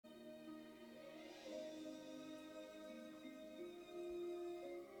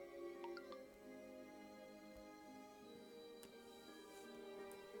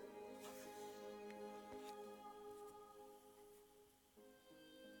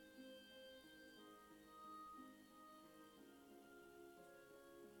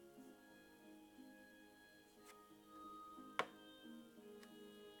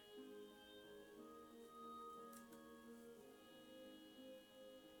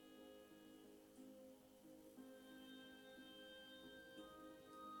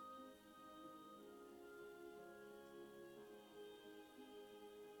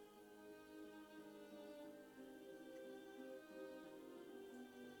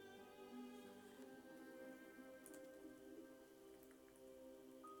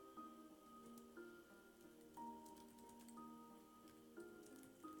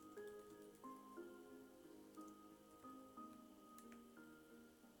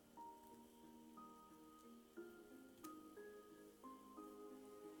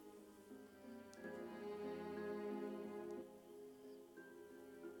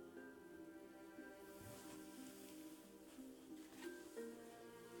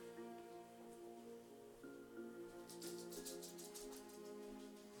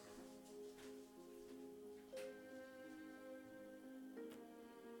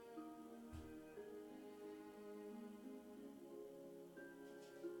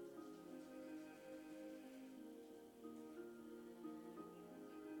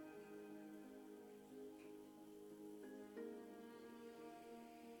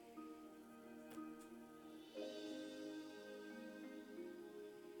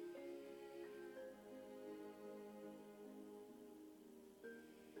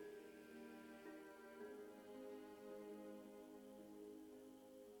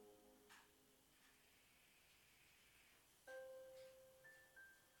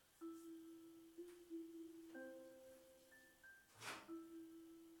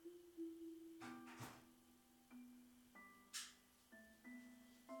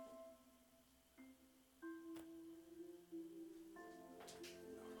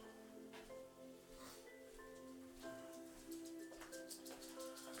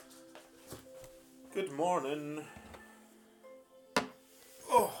Good morning.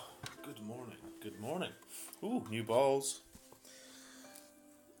 Oh, good morning. Good morning. Ooh, new balls.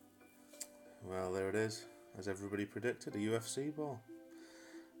 Well, there it is, as everybody predicted, a UFC ball.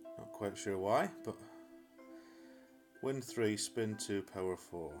 Not quite sure why, but win 3, spin 2, power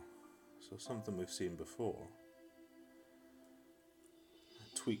 4. So something we've seen before.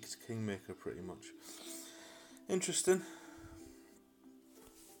 A tweaked Kingmaker, pretty much. Interesting.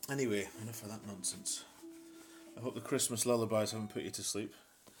 Anyway, enough of that nonsense. I hope the Christmas lullabies haven't put you to sleep.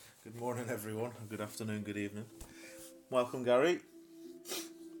 Good morning, everyone. Good afternoon, good evening. Welcome, Gary.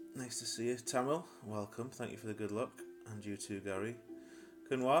 Nice to see you. Tamil, welcome. Thank you for the good luck. And you too, Gary.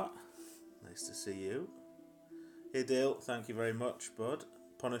 Kunwat, nice to see you. Hey, Dale, thank you very much, bud.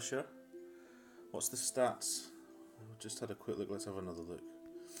 Punisher, what's the stats? I just had a quick look. Let's have another look.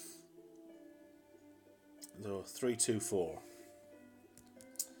 So, 3-2-4.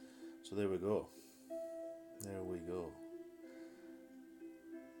 So there we go. There we go.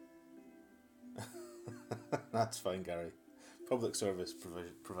 That's fine, Gary. Public service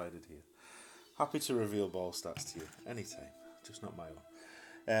provided here. Happy to reveal ball stats to you anytime, just not my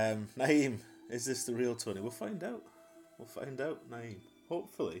own. Naeem, is this the real Tony? We'll find out. We'll find out, Naeem.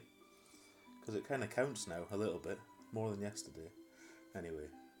 Hopefully, because it kind of counts now a little bit more than yesterday. Anyway,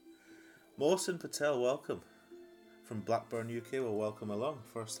 Mohsin Patel, welcome from Blackburn, UK. Well, welcome along.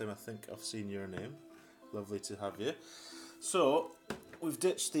 First time I think I've seen your name. Lovely to have you. So, we've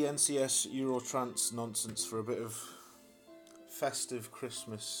ditched the NCS Eurotrans nonsense for a bit of festive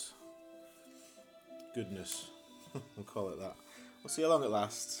Christmas goodness. We'll call it that. We'll see how long it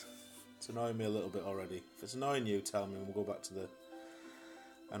lasts. It's annoying me a little bit already. If it's annoying you, tell me and we'll go back to the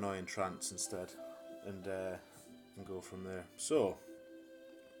annoying trance instead and go from there. So,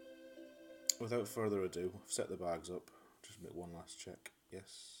 without further ado, I've set the bags up. Just make one last check.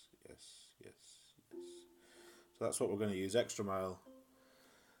 Yes, yes, yes, yes. So that's what we're going to use. Extra mile,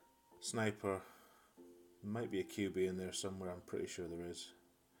 sniper, might be a QB in there somewhere, I'm pretty sure there is.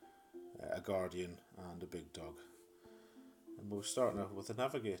 A guardian and a big dog. And we're starting off with a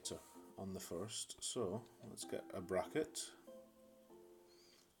navigator on the first. So let's get a bracket.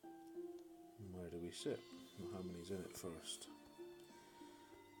 Where do we sit? How many's in it first?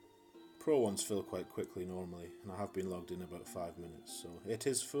 Pro ones fill quite quickly normally, and I have been logged in about 5 minutes, so it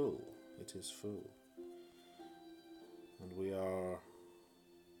is full. It is full. And we are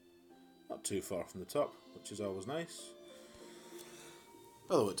not too far from the top, which is always nice.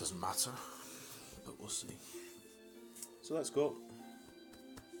 Although it doesn't matter, but we'll see. So let's go.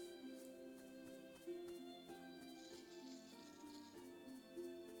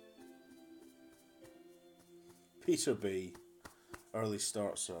 Peter B. Early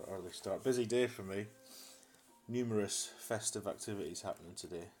start, sir. Early start. Busy day for me. Numerous festive activities happening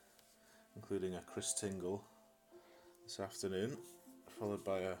today, including a Chris Tingle this afternoon, followed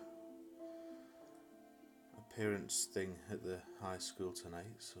by a parents thing at the high school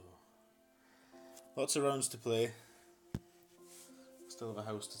tonight. So lots of rounds to play. Still have a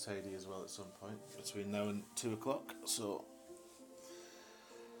house to tidy as well at some point between now and 2 o'clock. So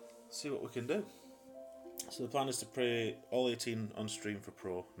see what we can do. So the plan is to play all 18 on stream for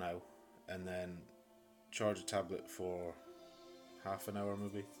Pro now, and then charge a tablet for half an hour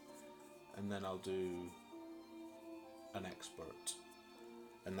maybe, and then I'll do an expert,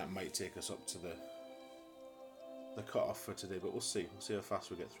 and that might take us up to the cut-off for today, but we'll see. We'll see how fast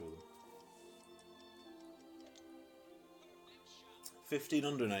we get through them. 15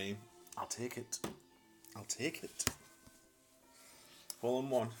 under 9. I'll take it. I'll take it. Hole on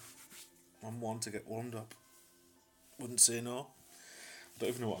one. On one to get warmed up. Wouldn't say no. I don't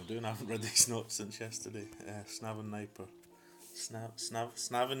even know what I'm doing. I haven't read these notes since yesterday. Snav and Niper.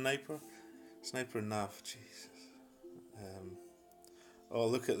 Snav and Niper? Sniper and Nav. Jesus. Oh,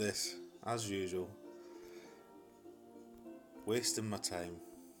 look at this. As usual. Wasting my time.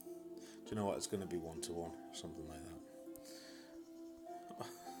 Do you know what? It's going to be 1-1 or something like that.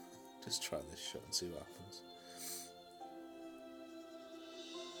 Just try this shot and see what happens.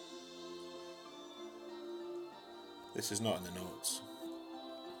 This is not in the notes.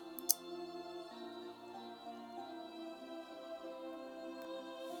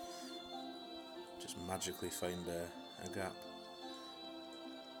 Just magically find a gap.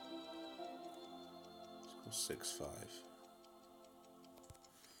 Let's go 6-5.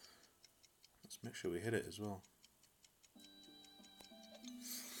 Let's make sure we hit it as well.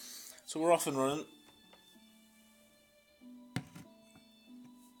 So we're off and running.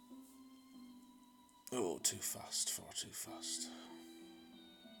 Oh, too fast, far too fast.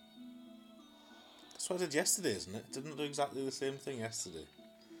 That's what I did yesterday, isn't it? Didn't do exactly the same thing yesterday.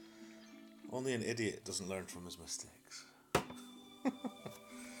 Only an idiot doesn't learn from his mistakes.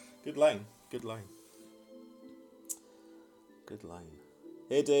 Good line. Good line. Good line.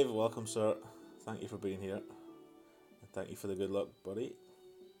 Hey Dave, welcome sir. Thank you for being here. And thank you for the good luck, buddy.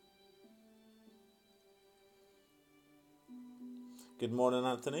 Good morning,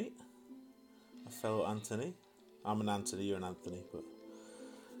 Anthony. A fellow Anthony. I'm an Anthony, you're an Anthony, but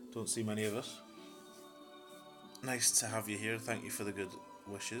don't see many of us. Nice to have you here. Thank you for the good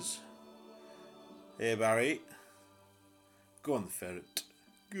wishes. Hey Barry. Go on the ferret.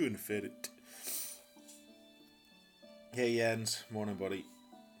 Go on the ferret. Hey Jens. Morning buddy.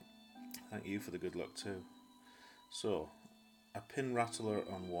 Thank you for the good luck too. So, a pin rattler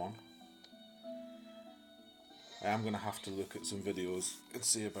on one. I am going to have to look at some videos and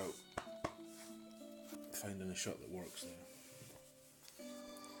see about finding a shot that works there.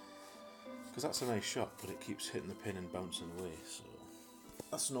 Because that's a nice shot, but it keeps hitting the pin and bouncing away, so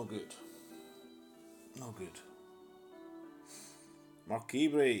that's no good. No good. Mark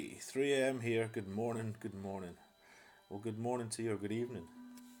Ebray, 3 AM here. Good morning, good morning. Well, good morning to you or good evening,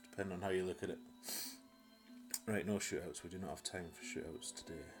 depending on how you look at it. Right, no shootouts. We do not have time for shootouts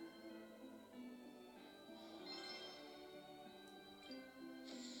today.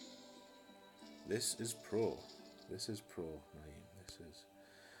 This is pro. This is pro, Naeem. This is.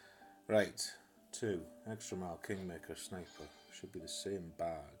 Right. 2. Extra mile, Kingmaker, Sniper. Should be the same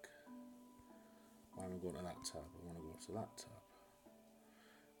bag. Why am I going to that tab? I want to go to that tab.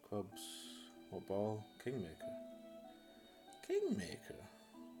 Clubs. What ball? Kingmaker. Kingmaker.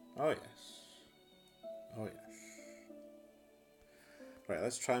 Oh yes. Oh yes. Right,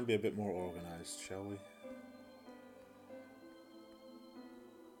 let's try and be a bit more organised, shall we?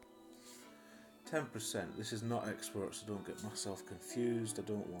 10%. This is not expert, so don't get myself confused. I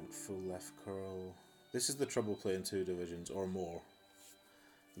don't want full left curl. This is the trouble playing 2 divisions or more.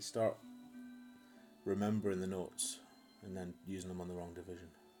 You start remembering the notes and then using them on the wrong division.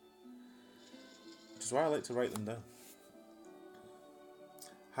 Which is why I like to write them down.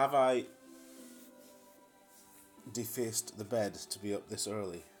 Have I defaced the bed to be up this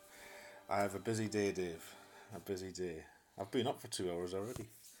early? I have a busy day, Dave. A busy day. I've been up for 2 hours already.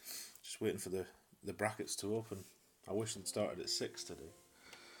 Just waiting for the brackets to open. I wish they'd started at 6 today.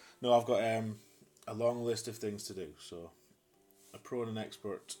 No, I've got a long list of things to do. So, a pro and an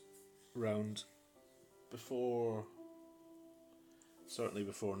expert round certainly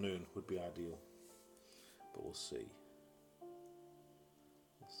before noon would be ideal. But we'll see.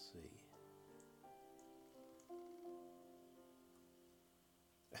 We'll see.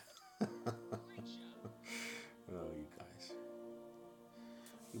 Oh, you guys.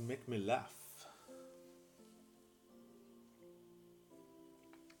 You make me laugh.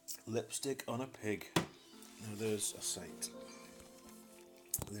 Lipstick on a pig. Now there's a sight.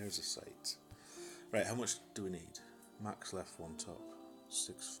 There's a sight. Right, how much do we need? Max left, 1 top.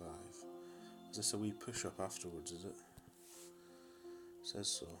 6.5. Is this a wee push up afterwards, is it? Says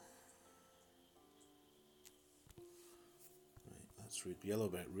so. Right, let's read yellow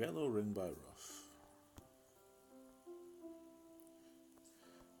ring by rough.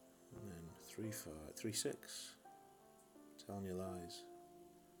 And then 3.6. Telling you lies.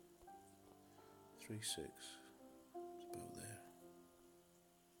 3.6. It's about there.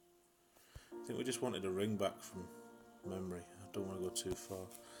 I think we just wanted a ring back from memory. I don't want to go too far.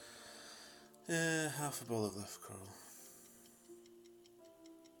 Half a ball of left curl.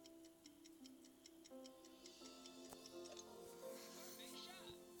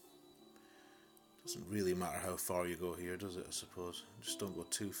 Doesn't really matter how far you go here, does it, I suppose? Just don't go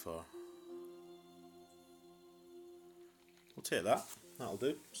too far. We'll take that. That'll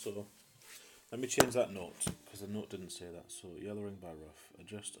do. So, let me change that note, because the note didn't say that. So, yellow ring by rough.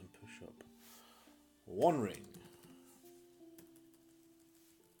 Adjust and push up. 1 ring.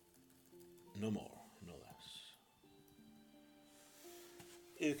 No more, no less.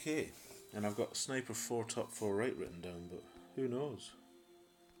 Okay, and I've got Sniper 4 top 4 right written down, but who knows?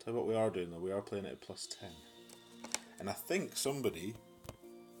 Tell you what we are doing though, we are playing it at +10. And I think somebody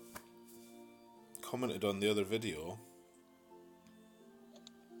commented on the other video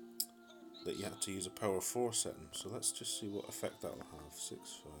that you had to use a power 4 setting, so let's just see what effect that'll have. 6.5.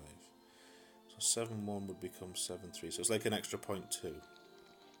 So 7.1 would become 7.3, so it's like an extra 0.2.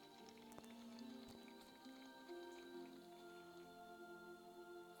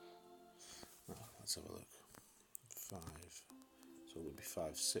 Oh, let's have a look. 5. So it would be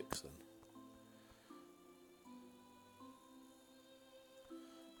 5.6 then.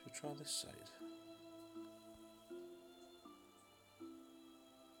 Should we try this side?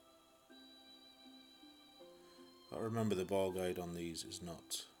 But remember, the ball guide on these is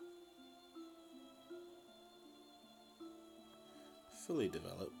not fully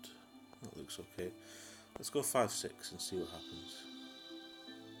developed. That looks okay. Let's go 5-6 and see what happens.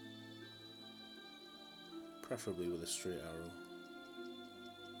 Preferably with a straight arrow.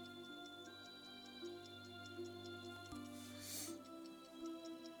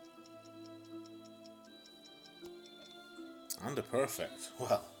 And a perfect.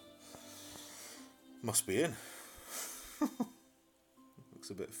 Well, must be in. Looks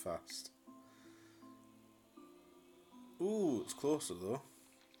a bit fast. Ooh, it's closer though.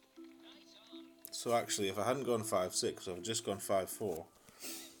 So actually, if I hadn't gone 5-6, if I'd just gone 5-4,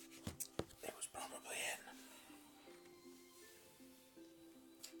 it was probably in.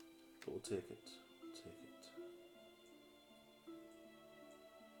 But we'll take it. Take it.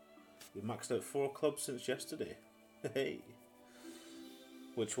 We've maxed out 4 clubs since yesterday. Hey.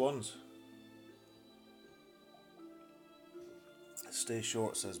 Which ones? Stay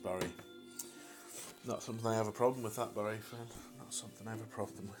short, says Barry. Not something I have a problem with, that, Barry, friend. Not something I have a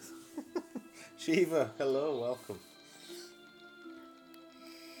problem with. Shiva, hello, welcome.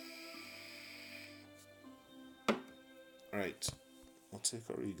 Right, we'll take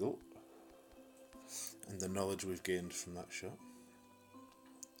our eagle and the knowledge we've gained from that shot,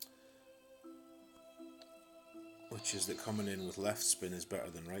 which is that coming in with left spin is better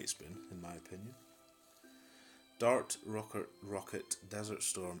than right spin, in my opinion. Dart, Rocket, Desert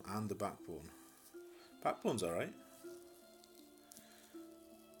Storm, and the Backbone. Backbone's alright.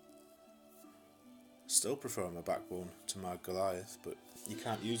 Still prefer my Backbone to my Goliath, but you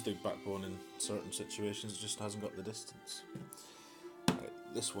can't use the Backbone in certain situations, it just hasn't got the distance. Right,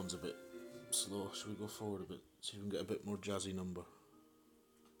 this one's a bit slow. Should we go forward a bit, so you can get a bit more jazzy number?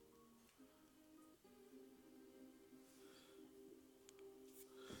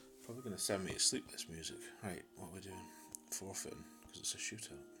 Probably going to send me to sleep, this music. Right, what are we doing? Forfeiting, because it's a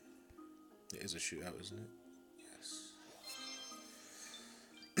shootout. It is a shootout, isn't it? Yes.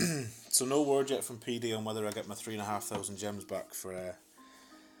 So no word yet from PD on whether I get my 3,500 gems back for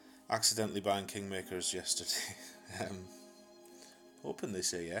accidentally buying Kingmakers yesterday. Hoping they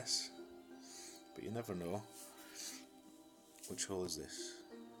say yes, but you never know. Which hole is this?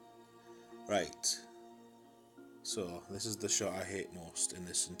 Right. So this is the shot I hate most in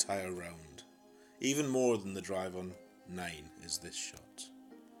this entire round. Even more than the drive on 9 is this shot.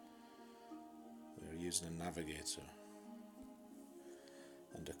 We're using a navigator.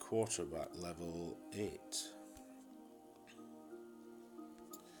 And a quarterback level 8.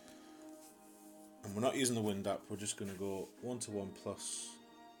 And we're not using the wind up, we're just going to go 1-1 plus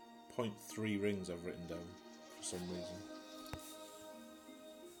 0.3 rings I've written down for some reason.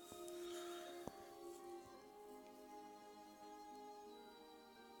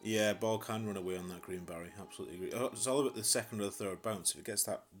 Yeah, ball can run away on that green, Barry, absolutely agree. It's all about the second or the third bounce. If it gets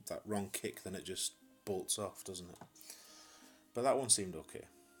that wrong kick, then it just bolts off, doesn't it? But that one seemed okay.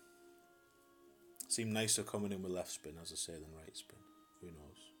 Seemed nicer coming in with left spin, as I say, than right spin. Who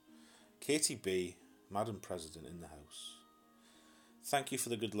knows? Katie B, Madam President in the house. Thank you for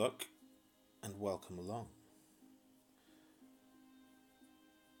the good luck, and welcome along.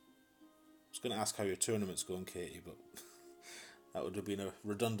 I was going to ask how your tournament's going, Katie, but that would have been a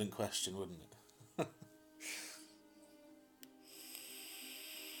redundant question, wouldn't it?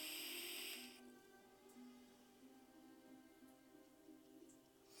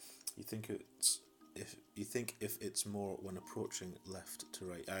 You think if it's more when approaching left to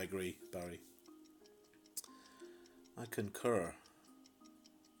right. I agree, Barry. I concur.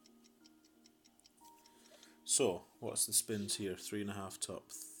 So, what's the spins here? 3.5 top,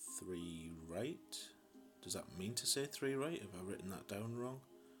 3 right. Does that mean to say 3 right? Have I written that down wrong?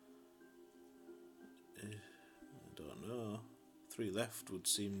 I don't know. 3 left would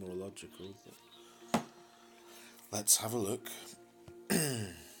seem more logical. But let's have a look.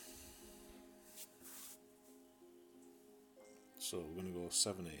 So we're going to go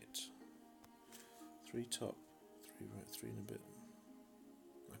 7-8. 3 top, 3 right, 3 and a bit.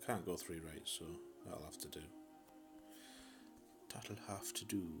 I can't go 3 right, so that'll have to do. That'll have to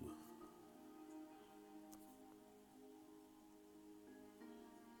do.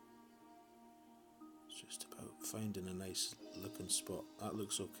 It's just about finding a nice looking spot. That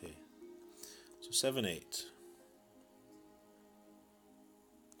looks okay. So 7-8.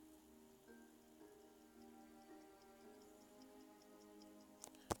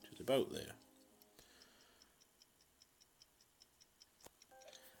 About there.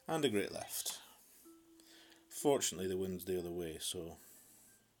 And a great left. Fortunately the wind's the other way, so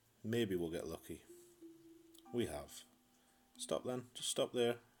maybe we'll get lucky. We have. Stop then, just stop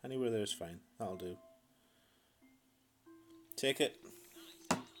there. Anywhere there is fine, that'll do. Take it.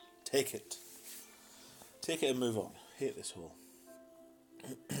 Take it. Take it and move on. Hate this hole.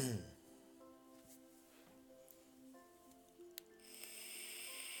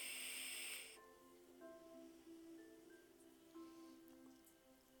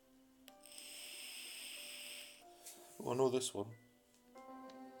 Oh, I know this one.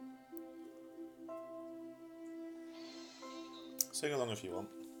 Sing along if you want.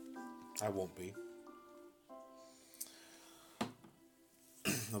 I won't be.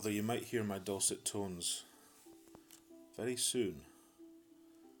 Although you might hear my dulcet tones very soon.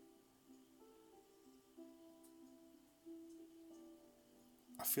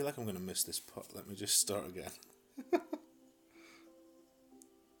 I feel like I'm going to miss this part. Let me just start again.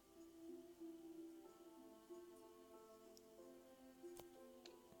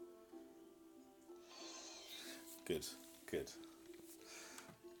 Good, good.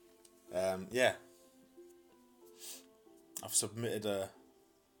 Yeah. I've submitted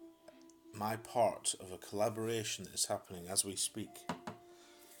my part of a collaboration that is happening as we speak.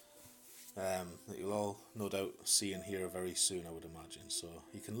 That you'll all no doubt see and hear very soon, I would imagine. So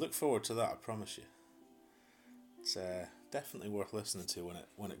you can look forward to that, I promise you. It's definitely worth listening to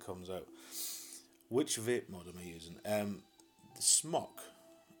when it comes out. Which vape mod am I using? The Smok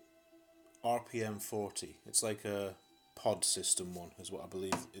RPM 40. It's like a pod system one, is what I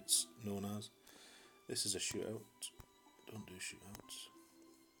believe it's known as. This is a shootout. Don't do shootouts.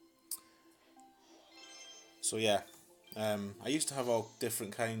 So yeah, I used to have all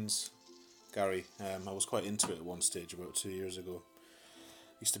different kinds, Gary. I was quite into it at one stage about 2 years ago.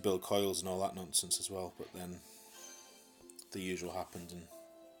 Used to build coils and all that nonsense as well, but then the usual happened and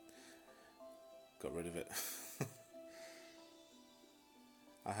got rid of it.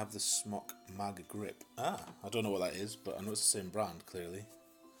 I have the Smok Mag Grip. I don't know what that is, but I know it's the same brand, clearly.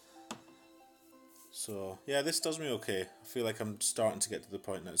 So, yeah, this does me okay. I feel like I'm starting to get to the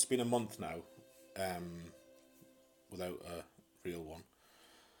point now. It's been a month now, without a real one.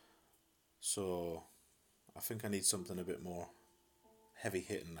 So, I think I need something a bit more heavy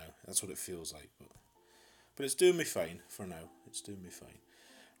hitting now. That's what it feels like. But it's doing me fine for now. It's doing me fine.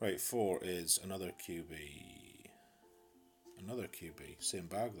 Right, 4 is another QB. Another QB. Same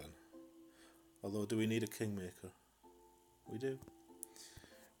bag then. Although, do we need a Kingmaker? We do.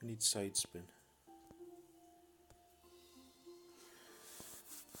 We need side spin.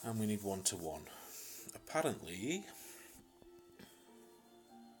 And we need 1-1. Apparently...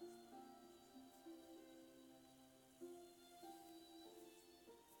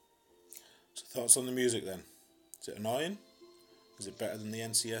 So thoughts on the music then? Is it annoying? Is it better than the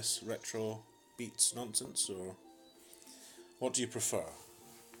NCS retro beats nonsense? Or what do you prefer?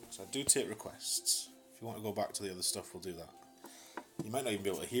 So I do take requests. If you want to go back to the other stuff, we'll do that. You might not even be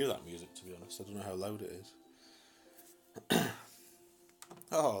able to hear that music, to be honest. I don't know how loud it is.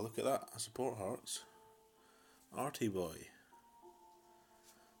 Oh, look at that. I support Hearts. Arty boy.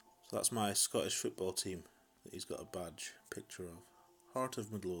 So that's my Scottish football team that he's got a badge picture of. Heart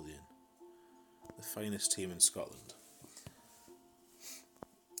of Midlothian. The finest team in Scotland.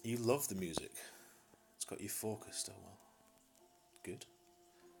 You love the music. It's got you focused, oh well. Good.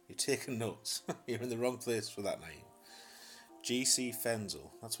 You're taking notes. You're in the wrong place for that name. GC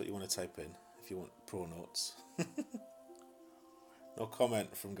Fenzel. That's what you want to type in if you want pro notes. No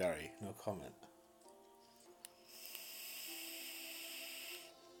comment from Gary. No comment.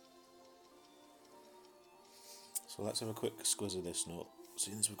 So let's have a quick squiz of this note.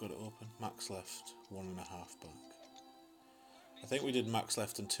 Seeing as we've got it open. Max left 1.5 back. I think we did max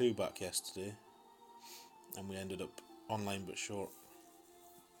left and 2 back yesterday. And we ended up online but short.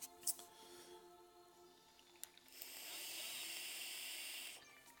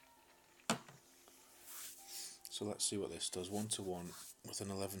 So let's see what this does. 1-1 with an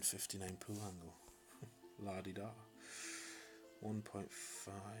 11.59 pull angle. La-di-da. 1.5.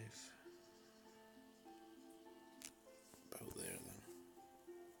 About there then.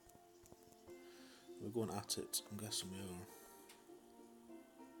 We're going at it. I'm guessing we are.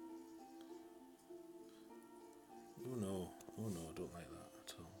 Oh no, I don't like that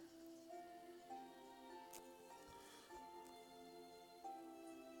at all.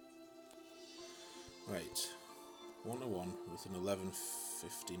 Right, 1-1 with an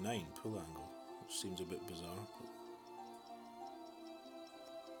 11.59 pull angle, which seems a bit bizarre. But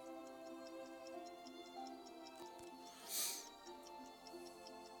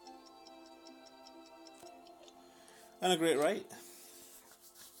and a great right.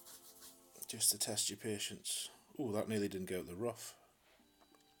 Just to test your patience. Oh, that nearly didn't go out the rough.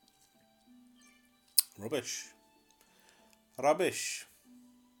 Rubbish. Rubbish.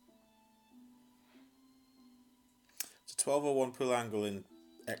 It's a 12.01 pull angle in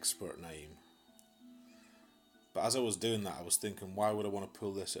expert name. But as I was doing that, I was thinking, why would I want to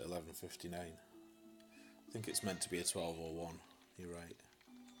pull this at 11:59? I think it's meant to be a 12:01. You're right.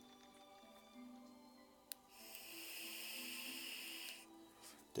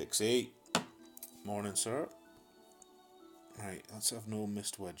 Dixie. Morning, sir. Right, let's have no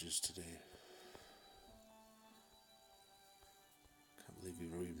missed wedges today. Can't believe we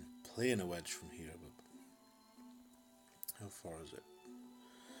were even playing a wedge from here, but how far is it?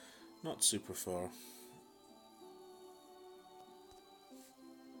 Not super far.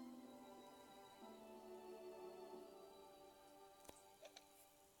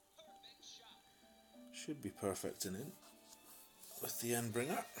 Should be perfect and in with the end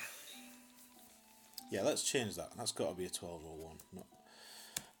bringer. Yeah, let's change that. That's got to be a 12:01,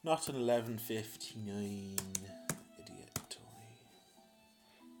 not an 11:59. Idiot Tony.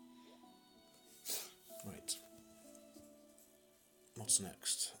 Right. What's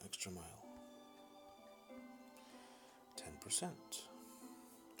next? Extra mile. 10%.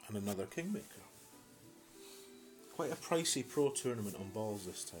 And another Kingmaker. Quite a pricey pro tournament on balls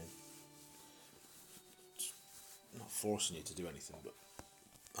this time. It's not forcing you to do anything, but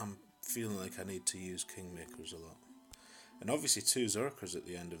I'm feeling like I need to use Kingmakers a lot. And obviously 2 Zerkers at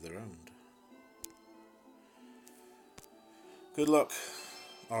the end of the round. Good luck,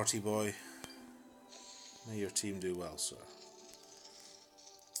 Artie boy. May your team do well, sir.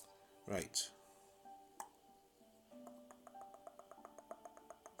 Right.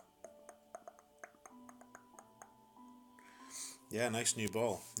 Yeah, nice new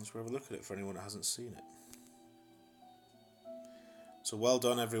ball. Let's have a look at it for anyone that hasn't seen it. So well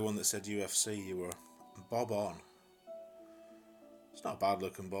done everyone that said UFC, you were bob on. It's not a bad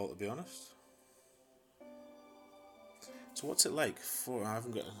looking ball, to be honest. So what's it like? I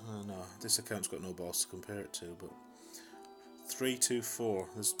haven't got, no, this account's got no balls to compare it to, but 3, 2, 4,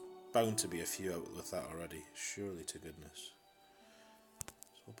 there's bound to be a few out with that already, surely to goodness.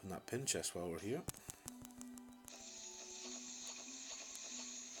 Let's open that pin chest while we're here.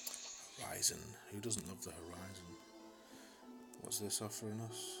 Horizon, who doesn't love the Horizon? What's this offering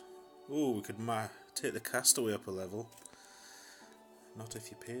us? Oh, we could take the Castaway up a level. Not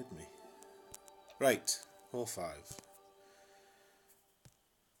if you paid me. Right, hole 5.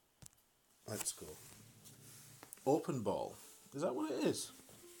 Let's go. Open ball. Is that what it is?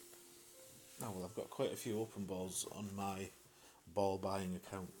 Oh, well, I've got quite a few open balls on my ball buying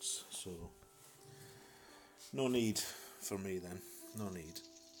accounts, so no need for me then. No need.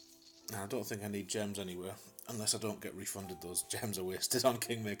 I don't think I need gems anywhere, unless I don't get refunded those gems I wasted on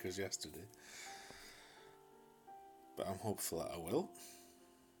Kingmakers yesterday. But I'm hopeful that I will.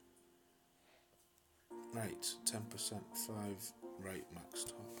 Right, 10%, 5, right, max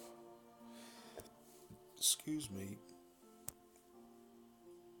top. Excuse me.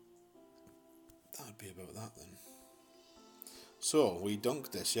 That'd be about that then. So, we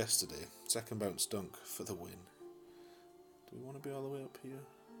dunked this yesterday. Second bounce dunk for the win. Do we want to be all the way up here?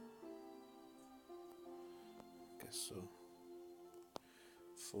 Guess so.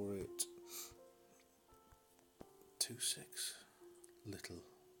 4, 8, 2, 6.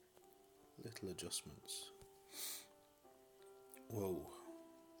 Little adjustments. Whoa.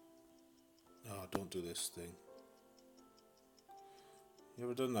 Oh, don't do this thing. You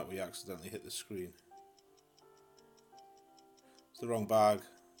ever done that where you accidentally hit the screen? It's the wrong bag.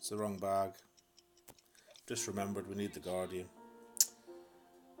 It's the wrong bag. Just remembered we need the Guardian.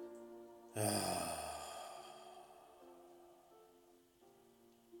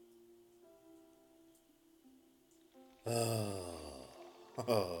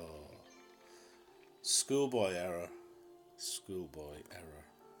 Schoolboy error. Schoolboy error.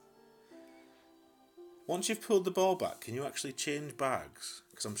 Once you've pulled the ball back, can you actually change bags?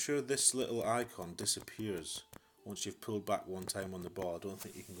 Because I'm sure this little icon disappears once you've pulled back one time on the ball. I don't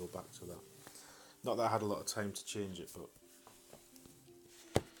think you can go back to that. Not that I had a lot of time to change it, but...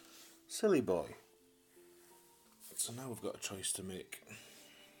 Silly boy. So now we've got a choice to make.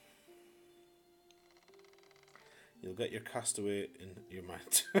 You'll get your Castaway in your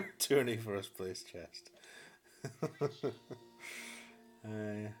tourney first place chest.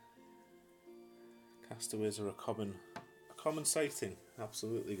 Castaways are a common sighting,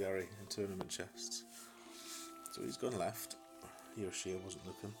 absolutely, Gary, in tournament chests. So he's gone left. He or she, I wasn't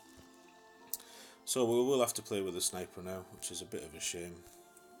looking. So we will have to play with the sniper now, which is a bit of a shame.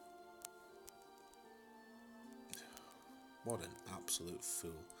 What an absolute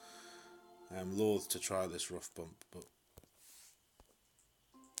fool. I'm loath to try this rough bump, but...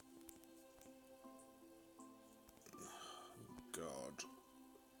 God.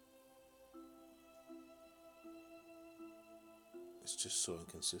 It's just so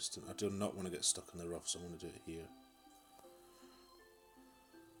inconsistent. I do not want to get stuck in the rough, so I'm going to do it here.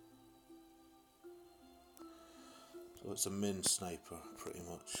 So it's a min sniper, pretty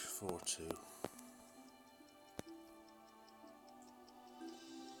much, 4-2.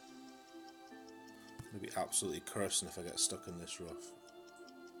 I'm going to be absolutely cursing if I get stuck in this rough.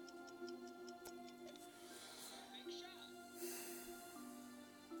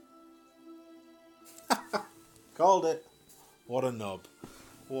 Called it! What a knob.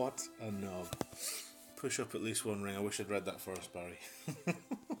 What a knob. Push up at least one ring. I wish I'd read that first, Barry.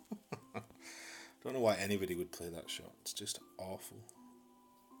 Don't know why anybody would play that shot. It's just awful.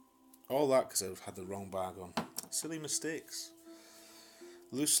 All that because I've had the wrong bag on. Silly mistakes.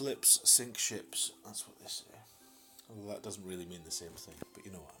 Loose lips sink ships. That's what they say. Although that doesn't really mean the same thing, but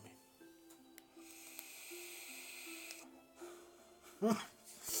you know what I mean.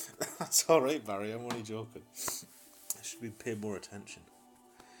 That's alright, Barry. I'm only joking. I should be paying more attention.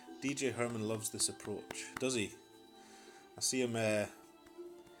 DJ Herman loves this approach. Does he? I see him, I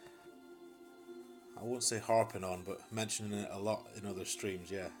won't say harping on, but mentioning it a lot in other streams,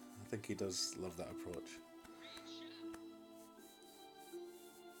 yeah. I think he does love that approach.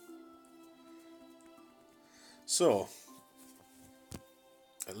 So,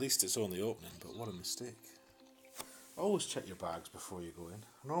 at least it's only opening, but what a mistake. Always check your bags before you go in.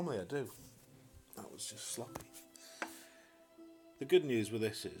 Normally I do. That was just sloppy. The good news with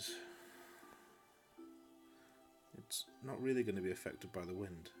this is it's not really going to be affected by the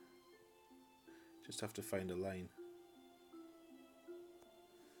wind. Just have to find a line.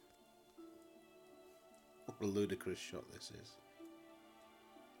 What a ludicrous shot this is.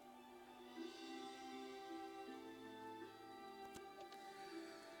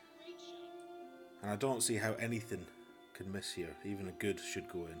 And I don't see how anything can miss here. Even a good should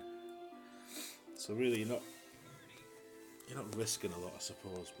go in. So really you're not risking a lot, I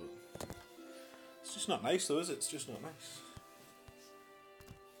suppose, but it's just not nice though, is it? It's just not nice.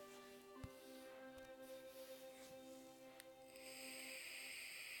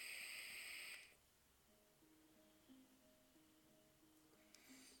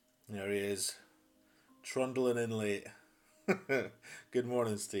 There he is, trundling in late. Good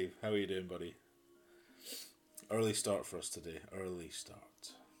morning, Steve. How are you doing, buddy? Early start for us today. Early start.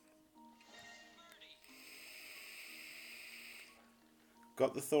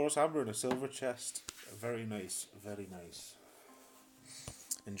 Got the Thor's Hammer in a silver chest. Very nice, very nice.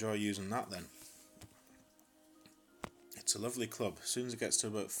 Enjoy using that then. It's a lovely club. As soon as it gets to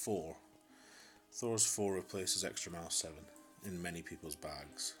about 4, Thor's 4 replaces Extra Mile 7 in many people's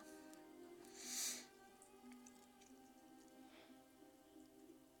bags.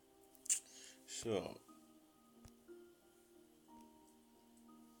 So,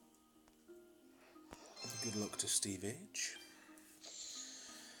 good luck to Steve H.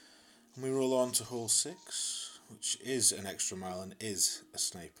 And we roll on to hole 6, which is an Extra Mile and is a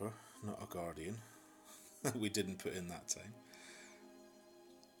sniper, not a guardian. We didn't put in that time.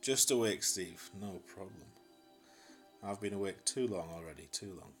 Just awake, Steve. No problem. I've been awake too long already,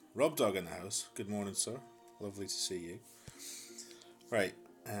 too long. Rob Dog in the house. Good morning, sir. Lovely to see you. Right.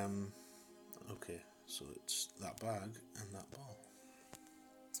 Okay, so it's that bag and that ball.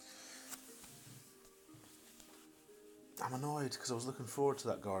 I'm annoyed because I was looking forward to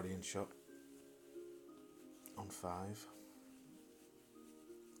that Guardian shot on 5.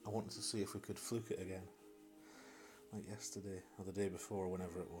 I wanted to see if we could fluke it again, like yesterday or the day before,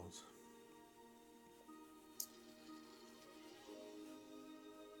 whenever it was.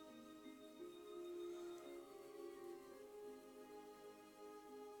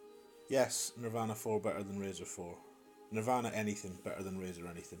 Yes, Nirvana 4 better than Razor 4. Nirvana anything better than Razor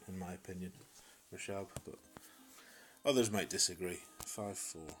anything, in my opinion, Rashab, but others might disagree.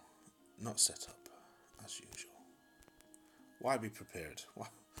 5-4, not set up, as usual. Why be prepared?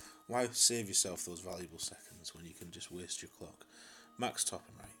 Why save yourself those valuable seconds when you can just waste your clock? Max top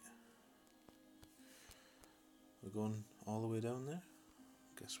and right. We're going all the way down there?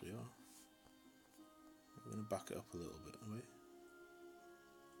 Guess we are. We're going to back it up a little bit, are we?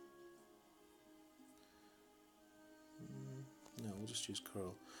 No, we'll just use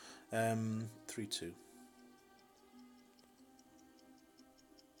curl. 3-2.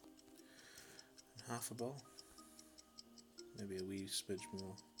 Half a ball. Maybe a wee smidge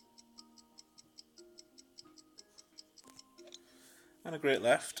more. And a great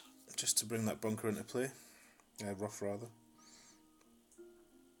left, just to bring that bunker into play. Rough rather.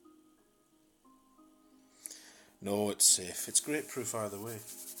 No, it's safe. It's great proof either way,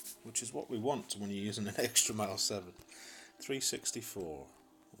 which is what we want when you're using an Extra Mile 7. 364.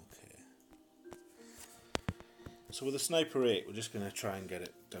 Okay. So with the Sniper 8, we're just going to try and get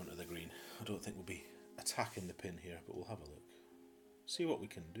it down to the green. I don't think we'll be attacking the pin here, but we'll have a look. See what we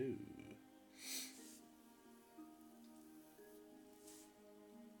can do.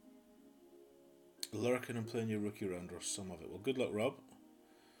 Lurking and playing your rookie round, or some of it. Well, good luck, Rob.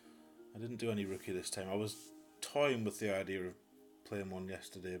 I didn't do any rookie this time. I was toying with the idea of playing one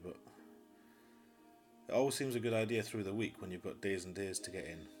yesterday, but it always seems a good idea through the week when you've got days and days to get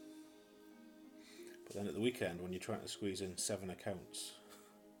in. But then at the weekend, when you're trying to squeeze in 7 accounts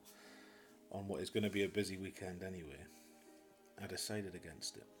on what is going to be a busy weekend anyway, I decided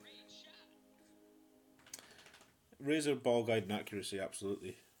against it. Razor, ball guide and accuracy,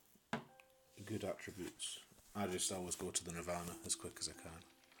 absolutely good attributes. I just always go to the Nirvana as quick as I can.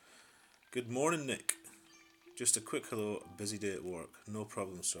 Good morning, Nick. Just a quick hello, busy day at work. No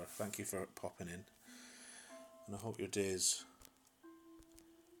problem, sir. Thank you for popping in. And I hope your day's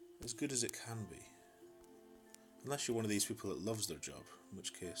as good as it can be. Unless you're one of these people that loves their job, in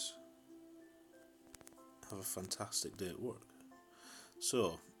which case, have a fantastic day at work.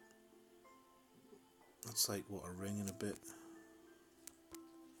 So, that's like, what, a ring and a bit.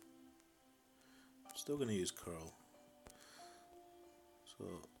 Still going to use curl. So,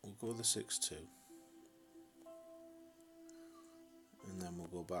 we'll go with the 6-2. And then we'll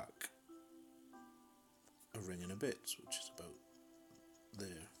go back a ring and a bit, which is about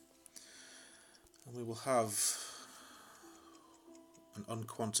there. And we will have an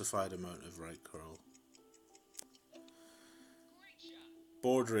unquantified amount of right curl.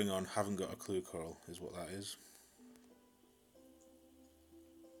 Bordering on haven't got a clue curl is what that is.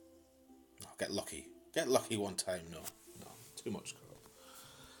 Oh, get lucky. Get lucky one time. No, too much curl.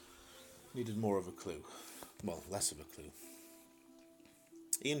 Needed more of a clue. Well, less of a clue.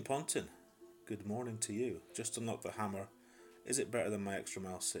 Ian Ponton, good morning to you. Just unlocked the hammer. Is it better than my Extra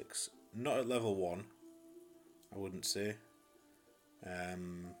Mile 6? Not at level 1, I wouldn't say. I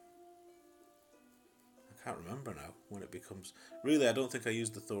can't remember now when it becomes... Really, I don't think I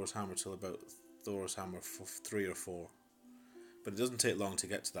used the Thor's Hammer till about Thor's Hammer 3 or 4. But it doesn't take long to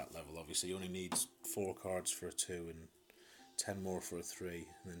get to that level, obviously. You only need 4 cards for a 2 and 10 more for a 3,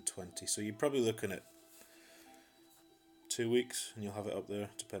 and then 20. So you're probably looking at 2 weeks, and you'll have it up there,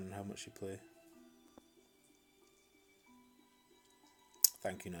 depending on how much you play.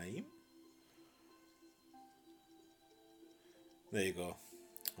 Thank you, Naeem. There you go.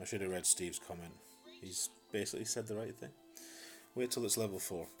 I should have read Steve's comment. He's basically said the right thing. Wait till it's level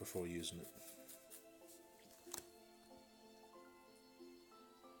 4 before using it.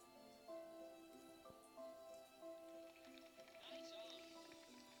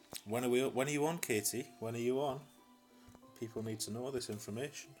 When are you on, Katie? When are you on? People need to know this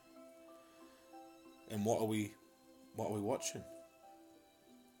information. And what are we watching?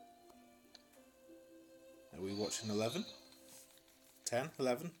 Are we watching 11? 10,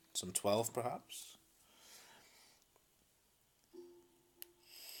 11, some 12 perhaps?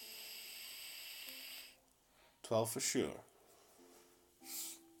 $12 for sure.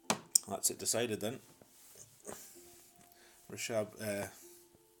 That's it decided then. Rashab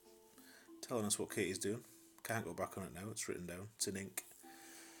telling us what Katie's doing. Can't go back on it now, it's written down, it's in ink.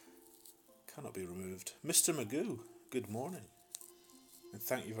 Cannot be removed. Mr. Magoo, good morning. And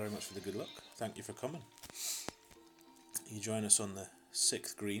thank you very much for the good luck. Thank you for coming. You join us on the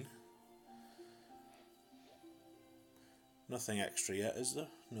 6th green. Nothing extra yet, is there?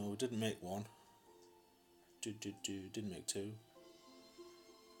 No, we didn't make 1. Didn't make 2.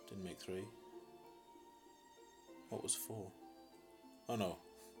 Didn't make 3. What was 4? Oh no,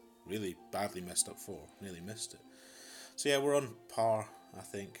 really badly messed up 4. Nearly missed it. So yeah, we're on par, I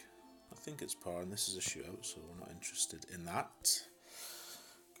think. I think it's par, and this is a shootout, so we're not interested in that.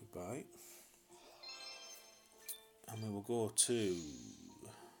 Goodbye. And we will go to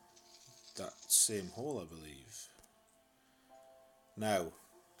that same hole, I believe. Now,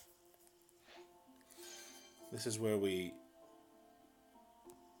 this is where we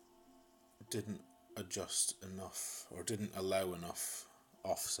didn't adjust enough, or didn't allow enough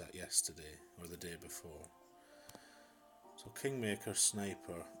offset yesterday, or the day before. So Kingmaker,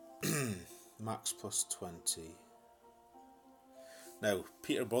 Sniper, max plus 20. Now,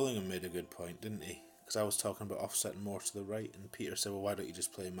 Peter Bullingham made a good point, didn't he? Because I was talking about offsetting more to the right, and Peter said, well, why don't you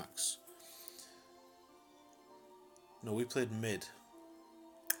just play max? No, we played mid.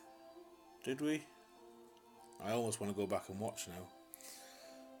 Did we? I almost want to go back and watch now.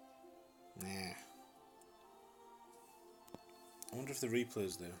 Nah. I wonder if the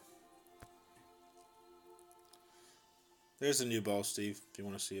replay's there. There's a new ball, Steve, if you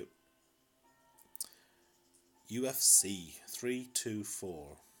want to see it. UFC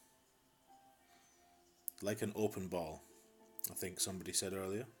 324. like an open ball, I think somebody said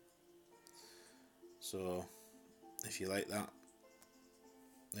earlier. So, if you like that,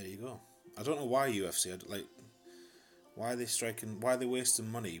 there you go. I don't know why UFC, why are they striking, why are they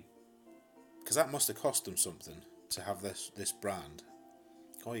wasting money? Because that must have cost them something to have this brand.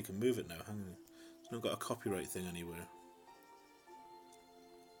 Oh, you can move it now, hang on. It's not got a copyright thing anywhere.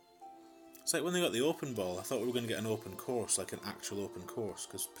 It's like when they got the open ball, I thought we were going to get an open course, like an actual open course,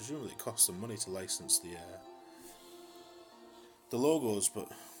 because presumably it costs them money to license the logos,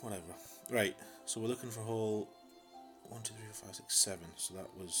 but whatever. Right, so we're looking for hole 1, 2, 3, 4, 5, 6, 7. So that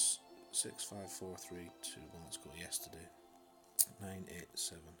was 6, 5, 4, 3, 2. Well, let's go yesterday. 9, 8,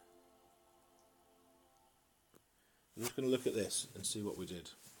 7. We're just going to look at this and see what we did.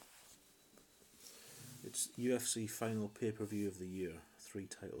 It's UFC final pay-per-view of the year. 3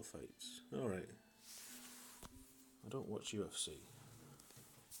 title fights. Alright. I don't watch UFC.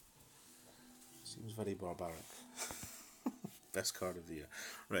 Seems very barbaric. Best card of the year.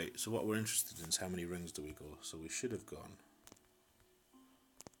 Right, so what we're interested in is how many rings do we go. So we should have gone.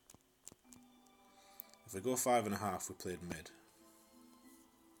 If we go 5.5, we played mid.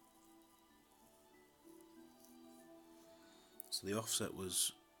 So the offset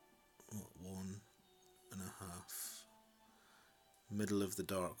was, what, 1.5. Middle of the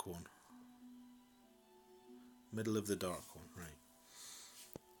dark one. Middle of the dark one, right.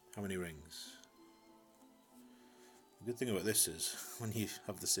 How many rings? The good thing about this is, when you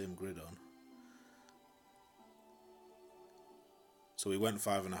have the same grid on. So we went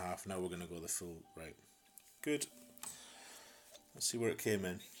 5.5, now we're going to go the full, right. Good. Let's see where it came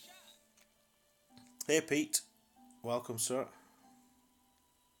in. Hey Pete, welcome sir.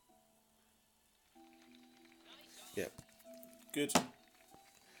 Yep. Good.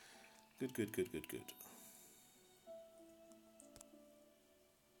 Good.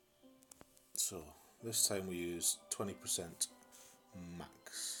 So, this time we use 20%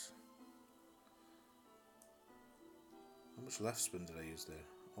 max. How much left spin did I use there?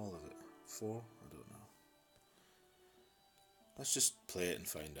 All of it. 4? I don't know. Let's just play it and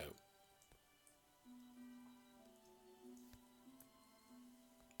find out.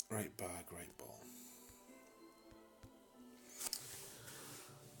 Right bag, right ball.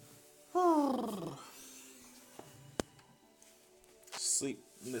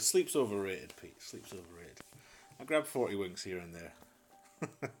 Sleep's overrated, Pete. Sleep's overrated. I grab 40 winks here and there.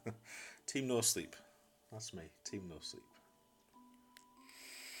 Team no sleep. That's me. Team no sleep.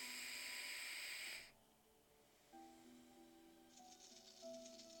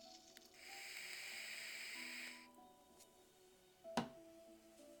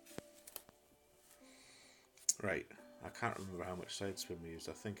 Right. I can't remember how much side spin we used.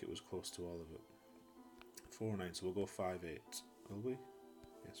 I think it was close to all of it. 4-9, so we'll go 5-8. Will we?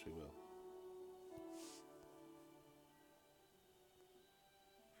 Yes, we will.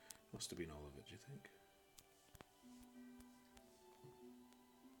 Must have been all of it, do you think?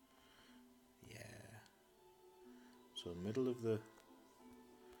 Yeah. So middle of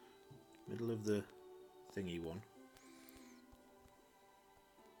the thingy one.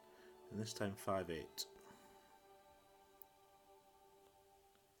 And this time 5-8.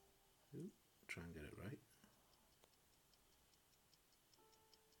 Ooh, try and get it right.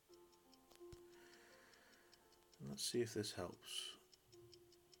 Let's see if this helps.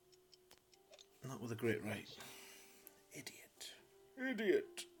 Not with a great right. Idiot.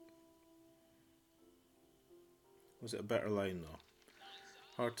 Was it a better line though?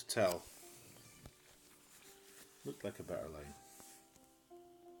 Hard to tell. Looked like a better line.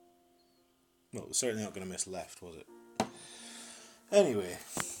 Well, it was certainly not going to miss left, was it? Anyway.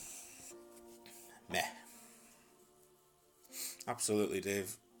 Meh. Absolutely,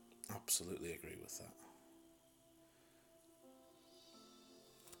 Dave. Absolutely agree with that.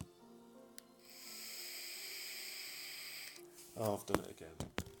 Oh, I've done it again.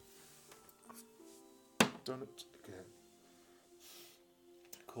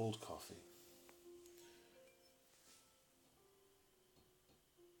 Cold coffee.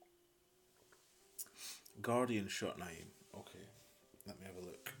 Guardian shot Naeem. Okay, let me have a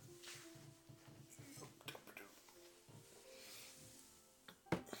look.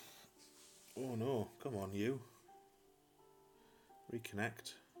 Oh no, come on you.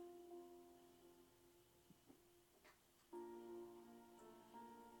 Reconnect.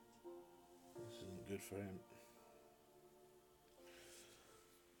 This isn't good for him.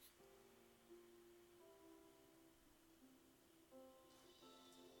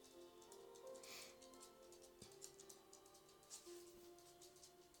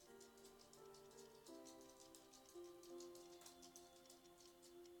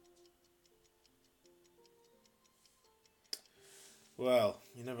 Well,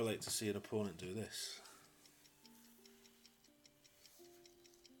 you never like to see an opponent do this.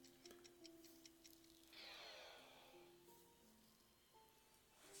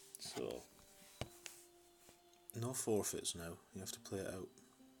 So, no forfeits now. You have to play it out.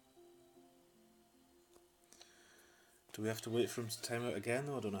 Do we have to wait for him to time out again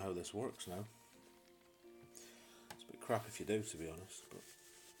though? I don't know how this works now. It's a bit crap if you do, to be honest. But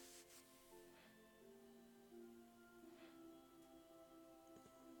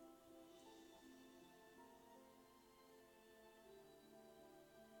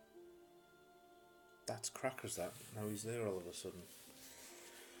that's crackers, that. Now he's there all of a sudden.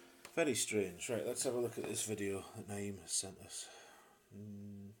 Very strange. Right, let's have a look at this video that Naeem has sent us.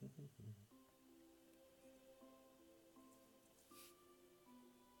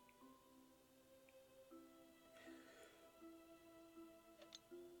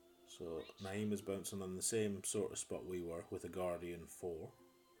 So Naeem is bouncing on the same sort of spot we were with a Guardian 4.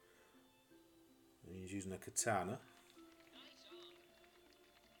 And he's using a katana.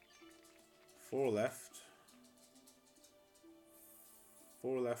 4 left.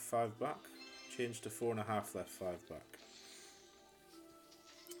 4 left, 5 back. Change to 4.5 left, 5 back.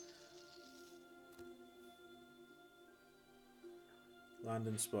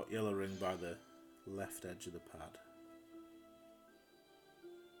 Landing spot, yellow ring by the left edge of the pad.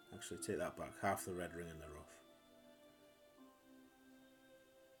 Actually, take that back. Half the red ring in the rough.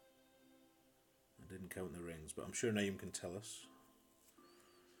 I didn't count the rings, but I'm sure Naeem can tell us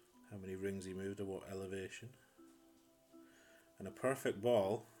how many rings he moved at what elevation. And a perfect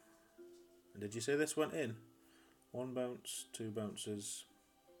ball. And did you say this went in? 1 bounce, 2 bounces.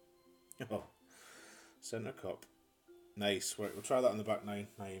 Oh, centre cup. Nice. Right, we'll try that on the back 9,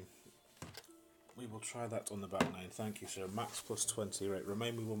 Naeem. We will try that on the back 9. Thank you, sir. Max plus 20. Right,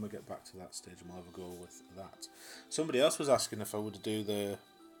 remind me when we get back to that stage and we'll have a go with that. Somebody else was asking if I would do the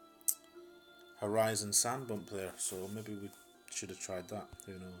Horizon sand bump there, so maybe we should have tried that.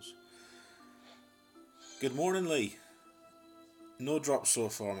 Who knows? Good morning, Lee. No drops so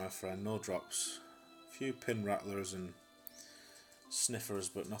far, my friend. No drops. A few pin rattlers and sniffers,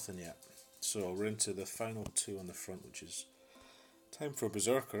 but nothing yet. So we're into the final 2 on the front, which is time for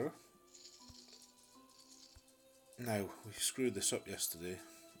Berserker. Now, we screwed this up yesterday,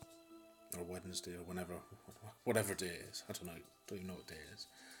 or Wednesday, or whatever day it is. I don't know, don't even know what day it is.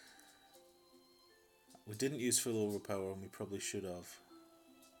 We didn't use full overpower, and we probably should have.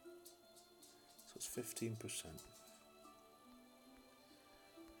 So it's 15%.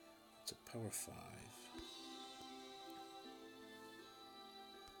 It's a power 5.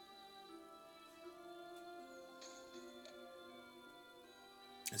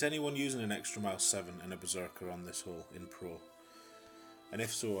 Is anyone using an Extra Mile 7 and a Berserker on this hole in Pro? And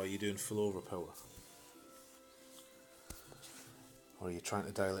if so, are you doing full overpower? Or are you trying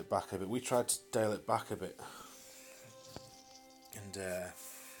to dial it back a bit? We tried to dial it back a bit. And it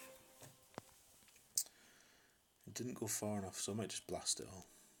didn't go far enough, so I might just blast it all.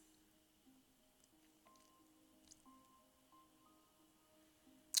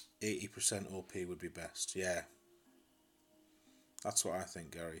 %, OP would be best, yeah. That's what I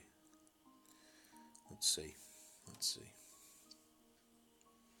think, Gary. Let's see. Let's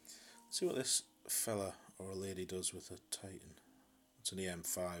see what this fella or lady does with a Titan. It's an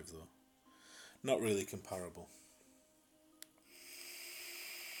EM5 though. Not really comparable.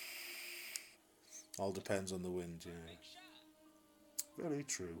 All depends on the wind, yeah. Very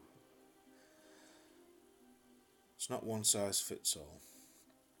true. It's not one size fits all.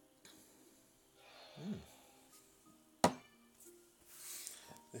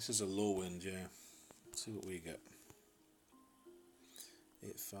 This is a low wind, yeah. Let's see what we get.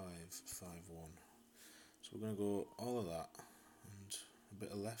 8-5, 5-1. So we're going to go all of that and a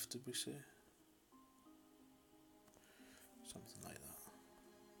bit of left, did we say? Something like that.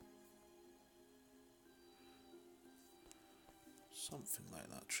 Something like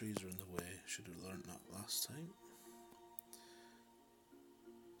that. Trees are in the way. Should have learnt that last time.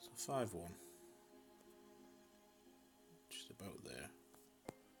 So 5-1. Just about there.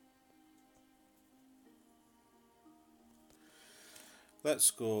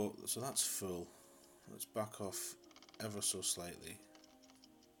 Let's go, so that's full. Let's back off ever so slightly.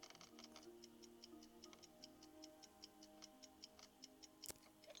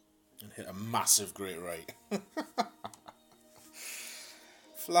 And hit a massive great right.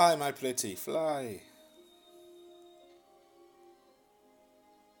 Fly, my pretty, fly.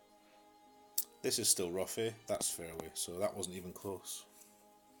 This is still rough, eh? That's fairway, so that wasn't even close.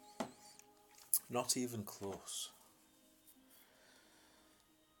 Not even close.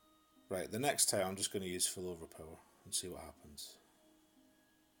 Right, the next time I'm just going to use full overpower and see what happens.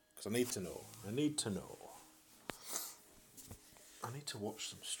 because I need to know. I need to know. I need to watch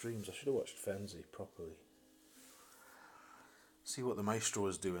some streams. I should have watched Fenzi properly. See what the maestro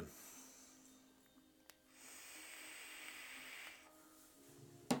is doing.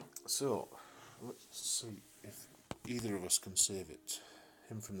 So, let's see if either of us can save it.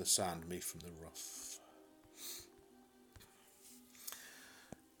 Him from the sand, me from the rough.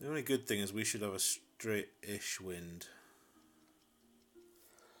 The only good thing is we should have a straight-ish wind.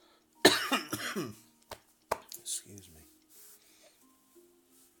 Excuse me.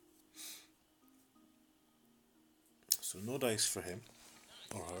 So no dice for him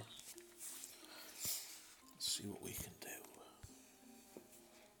or her. Let's see what we can do.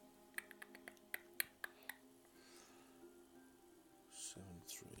 7-3.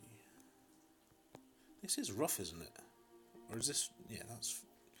 This is rough, isn't it? Or is this? Yeah, that's.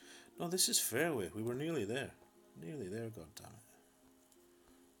 No, this is fairway. We were nearly there. Nearly there, goddammit.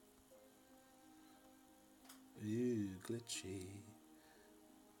 Ew, glitchy.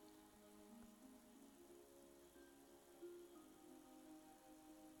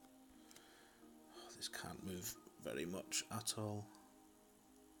 Oh, this can't move very much at all.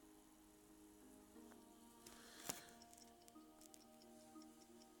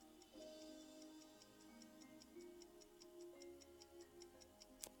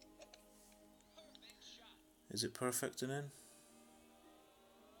 Is it perfect and in?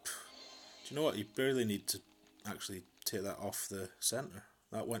 Do you know what? You barely need to actually take that off the centre.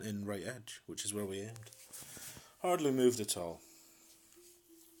 That went in right edge, which is where we aimed. Hardly moved at all.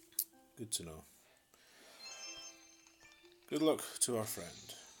 Good to know. Good luck to our friend.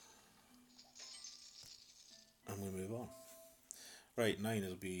 And we move on. Right, 9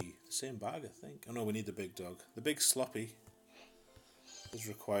 will be the same bag, I think. Oh no, we need the big dog. The big sloppy is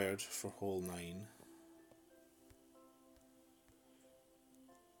required for hole 9.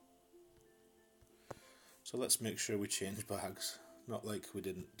 So let's make sure we change bags, not like we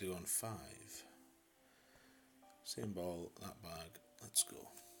didn't do on 5. Same ball, that bag, let's go.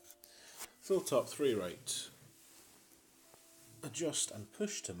 Full top, 3 right. Adjust and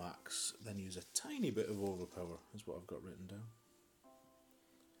push to max, then use a tiny bit of overpower, is what I've got written down.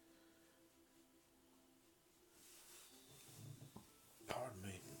 Pardon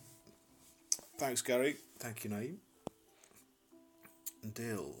me. Thanks, Gary. Thank you, Naeem.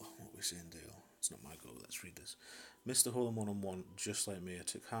 Dale, what are we saying, Dale? It's not my goal, let's read this. Missed the hole in 1-on-1, just like me. I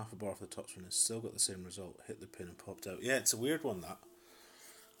took half a bar off the topspin and still got the same result. Hit the pin and popped out. Yeah, it's a weird one, that.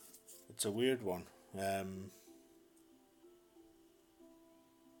 It's a weird one.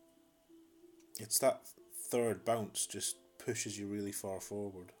 It's that third bounce just pushes you really far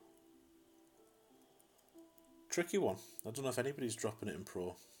forward. Tricky one. I don't know if anybody's dropping it in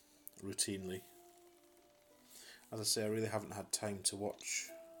pro routinely. As I say, I really haven't had time to watch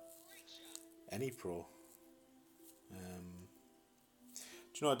any pro. Do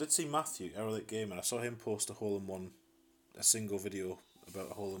you know, I did see Matthew, Aerolite Gamer. I saw him post a single video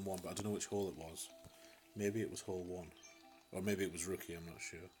about a hole in one, but I don't know which hole it was. Maybe it was hole 1. Or maybe it was rookie, I'm not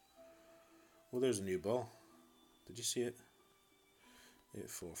sure. Well, there's a new ball. Did you see it?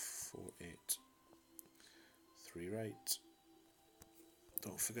 8-4-4-8. 3 right.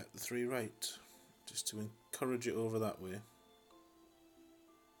 Don't forget the 3 right. Just to encourage it over that way.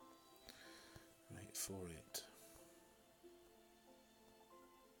 Right, 4-8.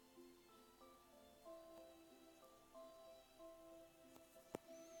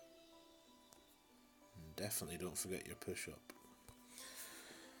 And definitely don't forget your push-up.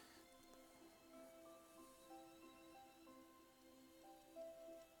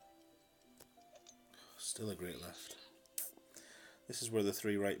 Still a great left. This is where the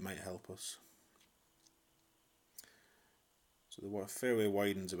 3 right might help us. So the fairway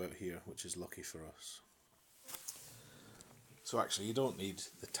widens about here, which is lucky for us. So actually you don't need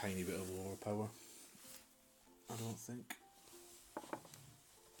the tiny bit of overpower, I don't think.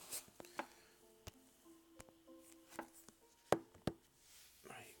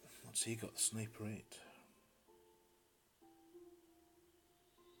 Right, what's he got? The sniper 8.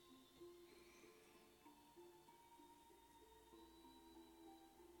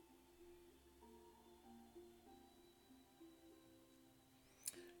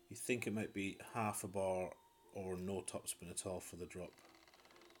 You think it might be half a bar or no topspin at all for the drop.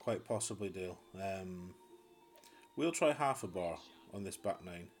 Quite possibly, Dale. We'll try half a bar on this back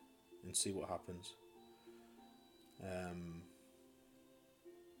 9 and see what happens.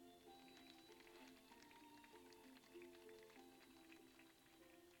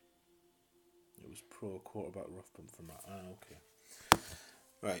 It was pro quarterback rough bump from that. Okay.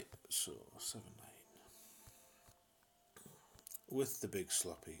 Right, so 7-9. with the big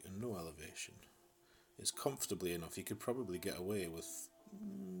sloppy and no elevation is comfortably enough. You could probably get away with,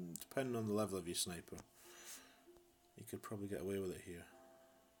 depending on the level of your sniper, you could probably get away with it here.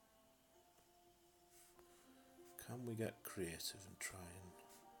 Can we get creative and try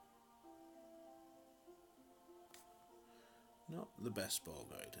and... Not the best ball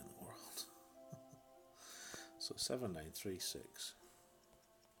guide in the world. So 7936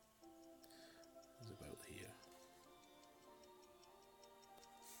 is about here.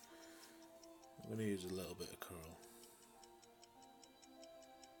 I'm going to use a little bit of curl.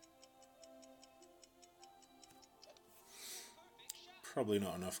 Probably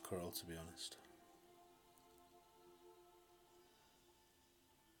not enough curl, to be honest.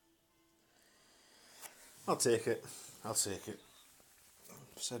 I'll take it. I've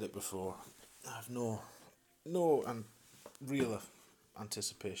said it before. I have no real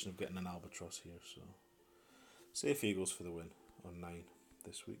anticipation of getting an albatross here, so safe Eagles for the win on 9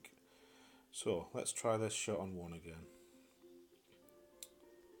 this week. So let's try this shot on 1 again.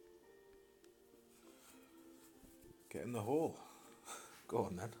 Get in the hole. Go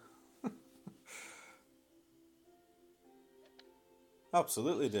on then.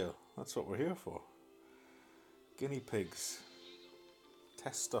 Absolutely, Dale. That's what we're here for. Guinea pigs.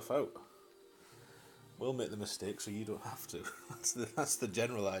 Test stuff out. We'll make the mistake so you don't have to. That's the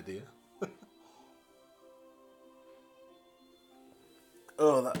general idea.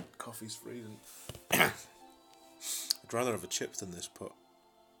 Oh, that coffee's freezing. I'd rather have a chip than this pot.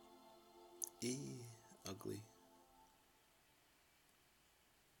 Ugly.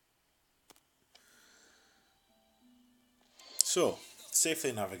 So,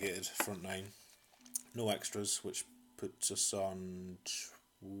 safely navigated front 9. No extras, which puts us on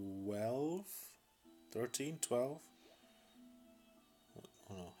 12? 13? 12?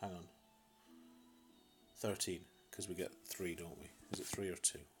 Oh no, hang on. 13, because we get 3, don't we? Is it 3 or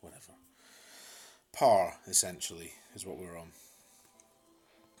 2? Whatever. Par, essentially, is what we're on.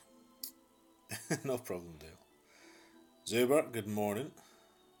 No problem, Dale. Zuber, good morning.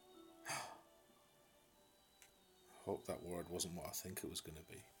 Hope that word wasn't what I think it was going to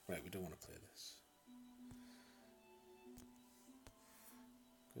be. Right, we don't want to play this.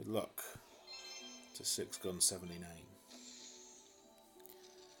 Good luck to 6 gun 79.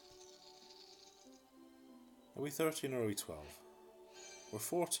 Are we 13 or are we 12? We're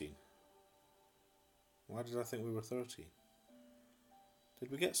 14. Why did I think we were 13?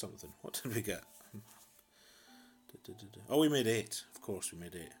 Did we get something? What did we get? Oh, we made 8. Of course we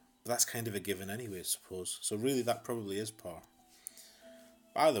made 8. But that's kind of a given anyway, I suppose. So really that probably is par.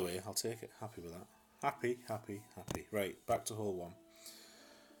 Either way, I'll take it. Happy with that. Happy. Right, back to hole 1.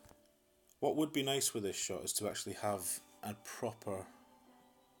 What would be nice with this shot is to actually have a proper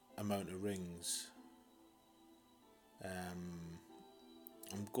amount of rings.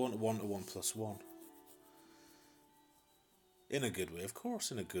 I'm going to 1 plus 1. In a good way, of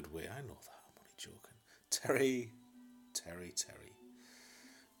course, in a good way. I know that. I'm only joking. Terry.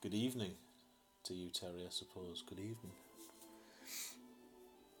 Good evening to you, Terry, I suppose. Good evening.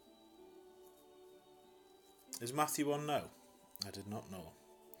 Is Matthew on now? I did not know.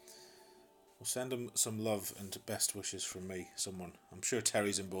 We'll send him some love and best wishes from me, someone. I'm sure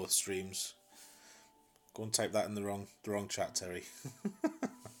Terry's in both streams. Go and type that in the wrong chat, Terry.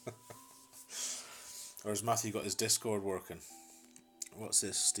 Or has Matthew got his Discord working? What's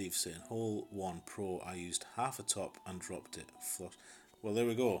this Steve saying? Hole 1 Pro, I used half a top and dropped it. Flush. Well, there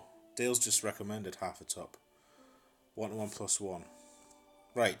we go. Dale's just recommended half a top. 1 to 1 plus 1.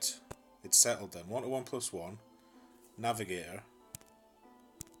 Right. It's settled then. 1 to 1 plus 1. Navigator,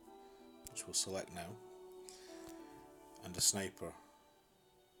 which we'll select now. And a sniper.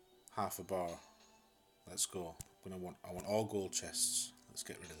 Half a bar. Let's go. I want all gold chests. Let's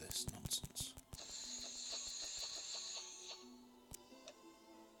get rid of this nonsense.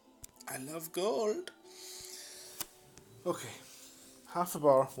 I love gold. Okay. Half a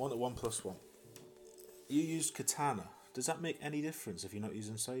bar, 1 to 1 plus 1. You used katana. Does that make any difference if you're not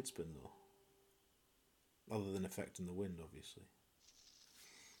using side spin though? Other than affecting the wind, obviously.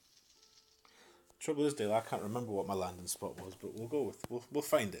 Trouble is, Dale, I can't remember what my landing spot was, but we'll go with we'll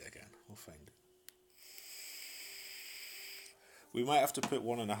find it again. We'll find it. We might have to put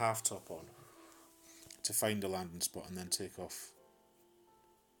 1.5 top on to find a landing spot and then take off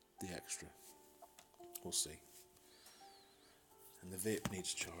the extra. We'll see. And the vape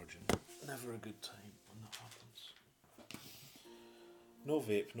needs charging. Never a good time when that happens. No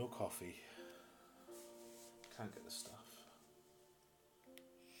vape, no coffee. Can't get the stuff.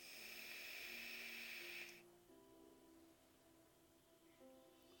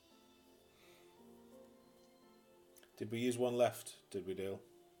 Did we use one left? Did we, Dale?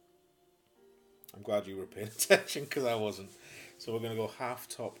 I'm glad you were paying attention because I wasn't. So we're going to go half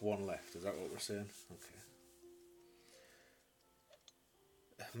top, one left. Is that what we're saying? Okay.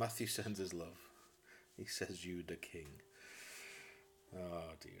 Matthew sends his love. He says you the king.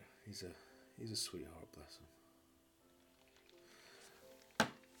 Oh dear. He's a sweetheart, bless him.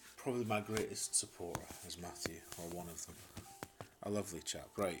 Probably my greatest supporter is Matthew, or one of them. A lovely chap.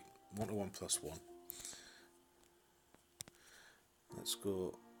 Right, 1 to 1 plus 1. Let's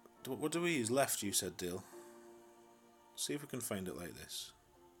go. What do we use? Left, you said, Dale. See if we can find it like this.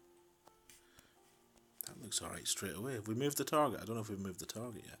 That looks alright straight away. Have we moved the target? I don't know if we've moved the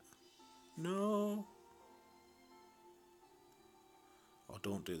target yet. No. Oh,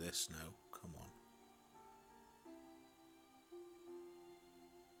 don't do this now. Come on.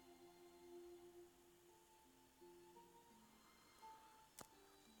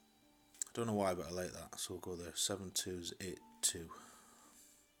 I don't know why, but I like that. So we'll go there. 7 2s, 8 2.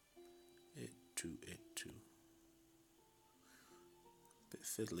 8 2, 8 2. Bit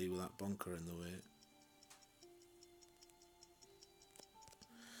fiddly with that bunker in the way.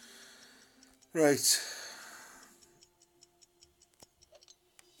 Right.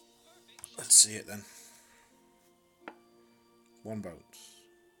 Let's see it then. 1 bounce.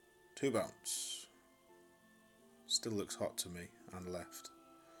 2 bounce. Still looks hot to me. And left.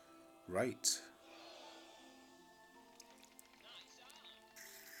 Right.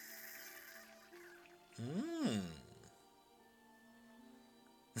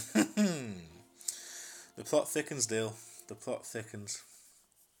 The plot thickens, Dale. The plot thickens.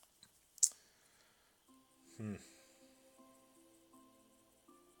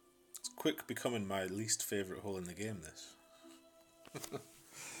 It's quick becoming my least favourite hole in the game, this.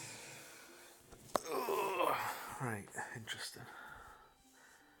 Oh, right, interesting.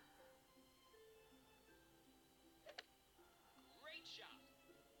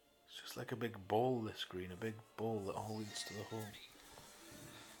 It's just like a big bowl, this green, a big bowl that all leads to the hole.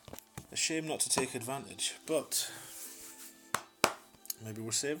 A shame not to take advantage, but maybe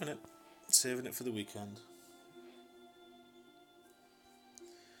we're saving it for the weekend.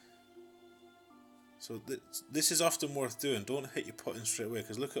 So this is often worth doing. Don't hit your putt in straight away,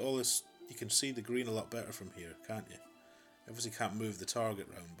 because look at all this. You can see the green a lot better from here, can't you? Obviously can't move the target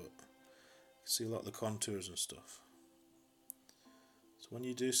round, but you can see a lot of the contours and stuff. So when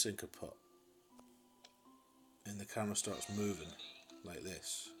you do sink a putt and the camera starts moving like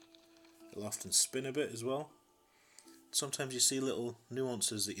this, it'll often spin a bit as well. Sometimes you see little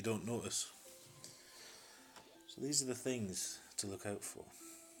nuances that you don't notice. So these are the things to look out for.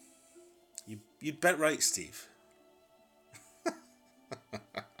 You'd bet right, Steve.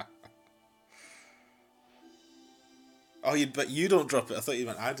 Oh, you'd bet you don't drop it. I thought you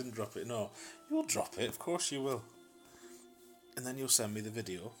meant I didn't drop it. No, you'll drop it. Of course you will. And then you'll send me the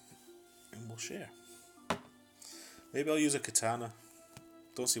video and we'll share. Maybe I'll use a katana.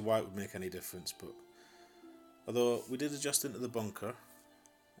 Don't see why it would make any difference, but although we did adjust into the bunker,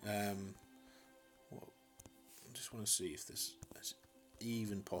 I just want to see if this is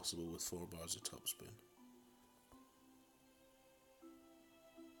even possible with 4 bars of topspin.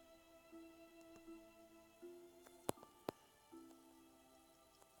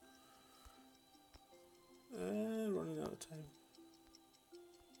 Running out of time.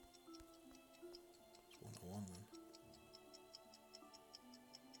 It's 1 to 1 then.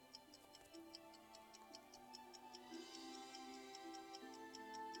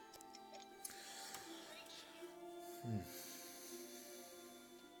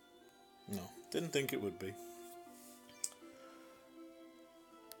 No, didn't think it would be.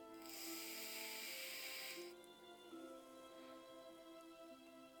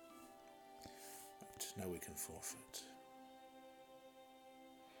 Right, now we can forfeit.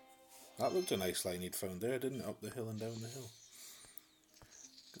 That looked a nice line he'd found there, didn't it? Up the hill and down the hill.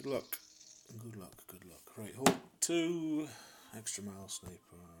 Good luck. Good luck, good luck. Right, hole 2. Extra mile sniper.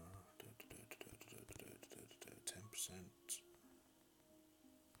 10%.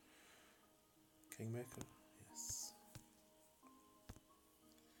 Kingmaker? Yes.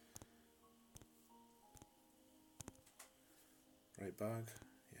 Right bag?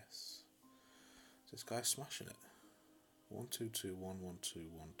 Yes. This guy's smashing it. 1 2 2 1 1 2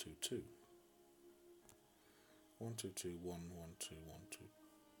 1 2 2. 1 2 2 1 1 2 1 2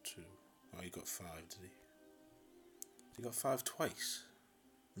 2. Oh, he got 5, did he? He got 5 twice?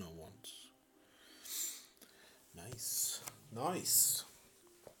 No, once. Nice. Nice.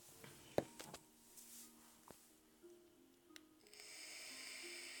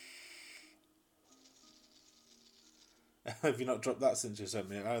 Have you not dropped that since you sent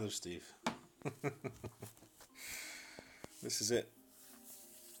me it either, Steve? This is it.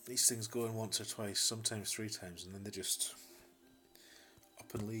 These things go in once or twice, sometimes 3 times, and then they just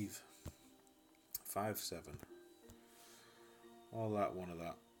up and leave. 5-7. All that, one of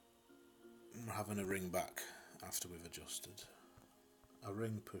that. We're having a ring back after we've adjusted. A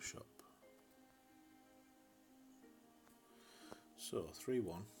ring push up. So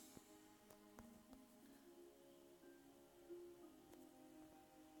 3-1.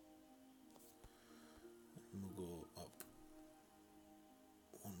 And we'll go up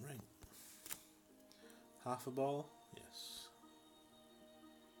 1 ring. Half a ball? Yes.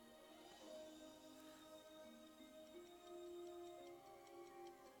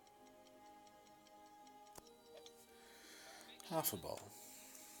 Half a ball.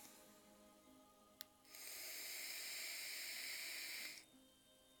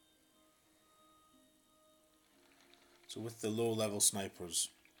 So with the low level snipers,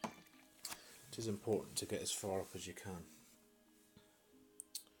 it is important to get as far up as you can.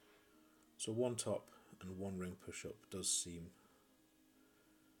 So 1 top and 1 ring push up does seem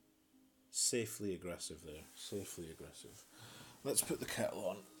safely aggressive there. Safely aggressive. Let's put the kettle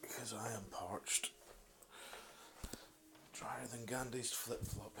on because I am parched. Drier than Gandhi's flip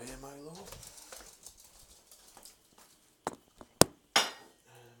flop here, Milo.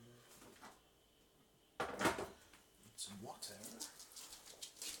 Some water.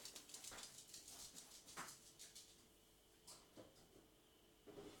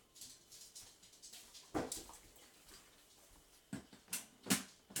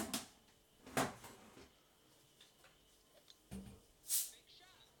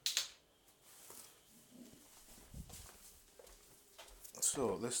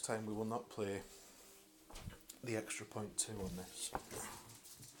 So this time we will not play the extra point 2 on this.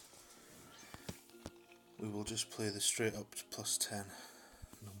 We will just play the straight up to +10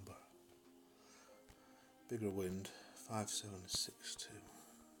 number. Bigger wind, 5-7-6-2.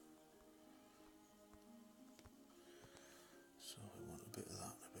 So we want a bit of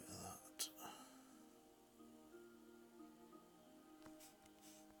that and a bit of that.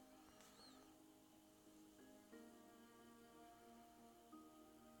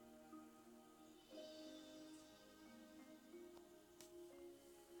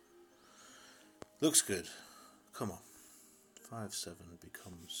 Looks good. Come on. 5-7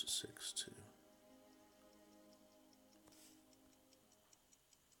 becomes 6-2.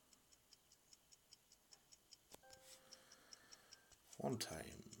 One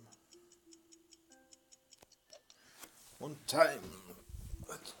time.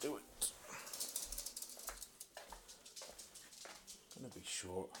 Let's do it. It's gonna be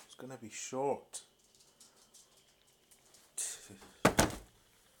short. It's gonna be short.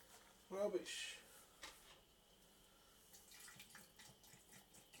 Rubbish.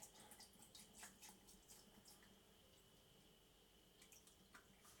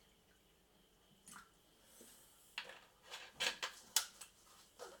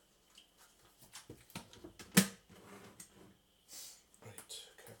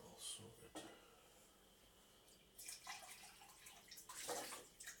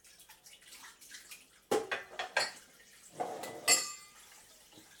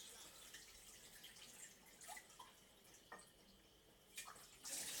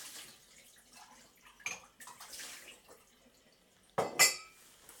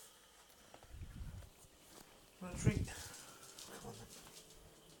 Retreat. Come on then.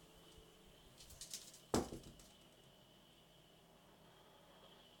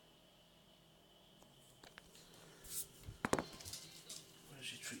 Where's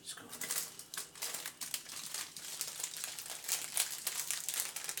your treats gone?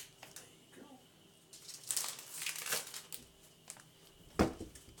 There you go.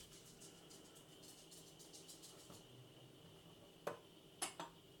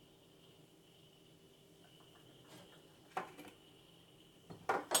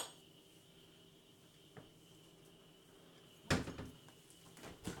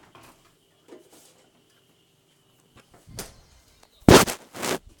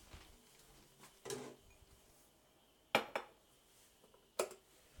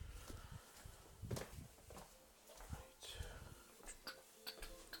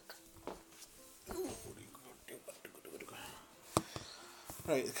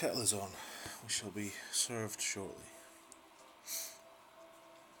 Right, the kettle is on. We shall be served shortly.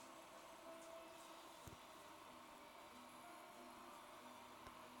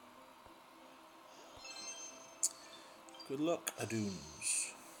 Good luck,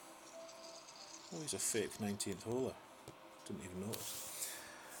 Adoons. Oh, he's a fake 19th holer. Didn't even notice.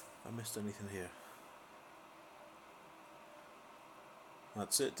 I missed anything here.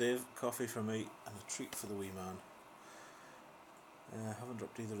 That's it, Dave. Coffee for me and a treat for the wee man. I haven't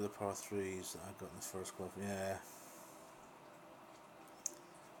dropped either of the par 3s that I got in the first club. Yeah.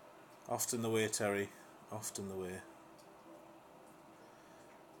 Often the way, Terry. Often the way.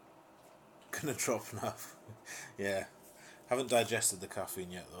 Gonna drop now. Yeah. Haven't digested the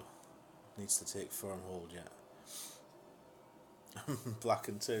caffeine yet though. Needs to take firm hold yet.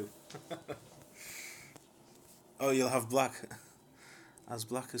 Blackened too. Oh, you'll have black. As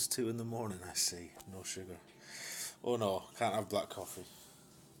black as 2 in the morning, I see. No sugar. Oh no, can't have black coffee.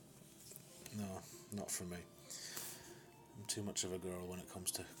 No, not for me. I'm too much of a girl when it comes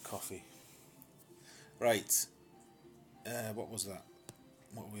to coffee. Right. What was that?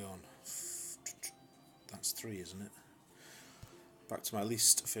 What are we on? That's 3, isn't it? Back to my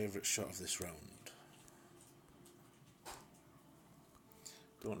least favourite shot of this round.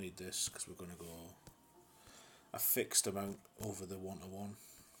 Don't need this because we're going to go a fixed amount over the 1-to-1,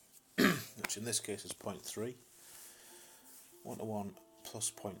 which in this case is 0.3. 1-to-1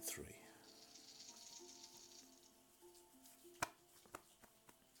 plus 0.3.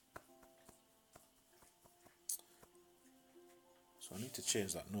 So I need to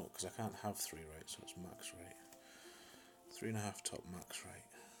change that note because I can't have 3 right, so it's max right. 3.5 top max right.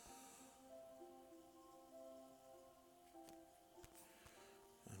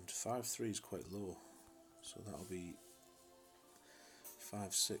 And 5-3 is quite low, so that'll be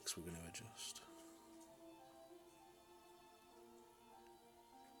 5-6 we're going to adjust.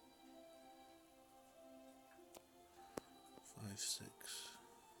 Five, 6.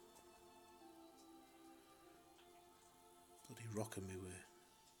 Bloody rocking me way.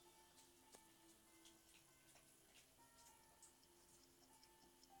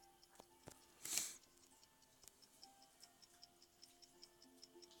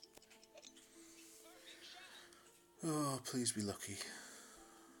 Oh, please be lucky.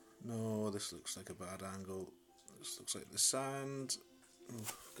 No, this looks like a bad angle. This looks like the sand.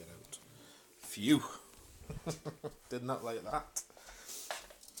 Oh, get out. Phew. Did not like that.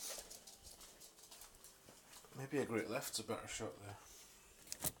 Maybe a great left's a better shot there.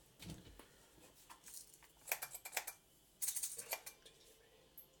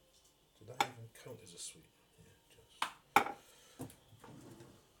 Did that even count as a sweep? Yeah, just.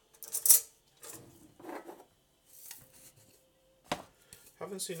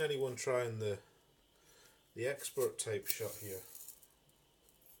 Haven't seen anyone trying the expert type shot here.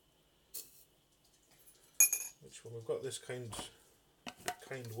 Which when we've got this kind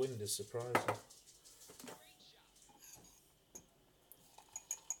wind is surprising.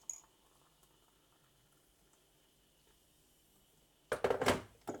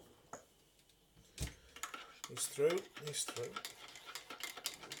 He's through, he's through.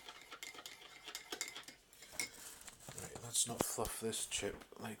 Right, let's not fluff this chip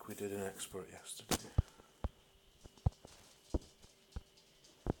like we did in expert yesterday.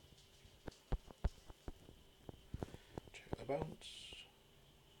 Check the bounce.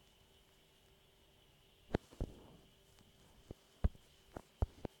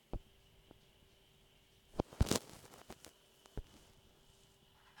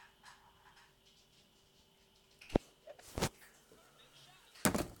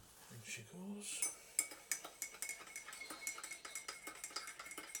 And she goes.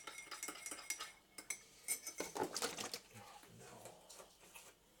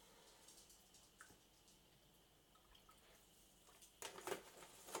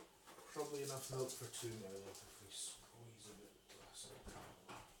 Probably enough milk for 2 now if we squeeze a bit less.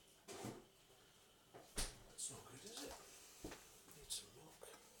 That's not good, is it? Need some milk.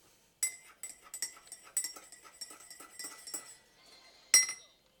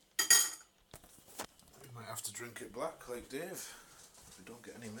 We might have to drink it black like Dave if we don't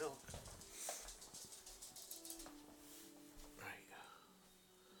get any milk. Right.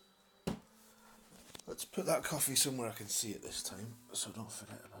 Let's put that coffee somewhere I can see it this time so don't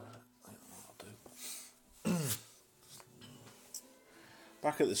forget about it. I don't know what I'll do.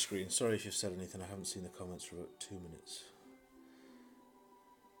 Back at the screen, sorry if you've said anything, I haven't seen the comments for about 2 minutes.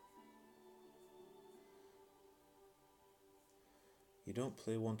 You don't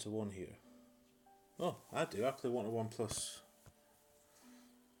play 1-to-1 here. Oh, I do, I play 1-to-1 plus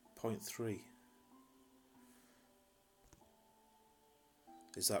 0.3.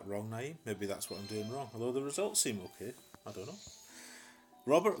 Is that wrong, Naeem? Maybe that's what I'm doing wrong, although the results seem okay, I don't know.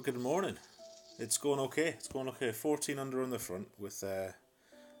 Robert, good morning. It's going okay, it's going okay. 14 under on the front with...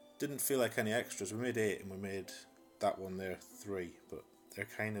 didn't feel like any extras. We made 8 and we made that one there 3, but they're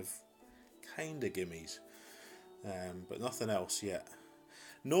kind of gimmies. But nothing else yet.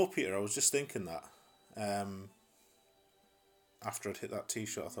 No, Peter, I was just thinking that. After I'd hit that tee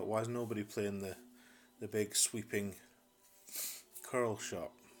shot, I thought, why is nobody playing the big sweeping curl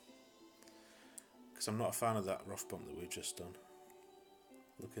shot, because I'm not a fan of that rough bump that we've just done.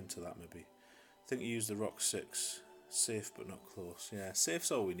 Look into that maybe. I think you use the Rock 6, safe but not close. Yeah,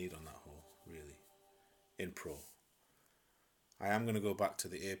 safe's all we need on that hole, really, in Pro. I am going to go back to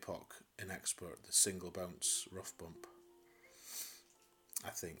the Apoc in Expert, the single bounce rough bump,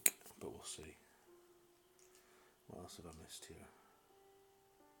 I think, but we'll see. What else have I missed here?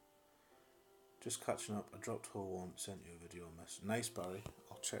 Just catching up. I dropped hole 1, sent you a video on this. Nice, Barry.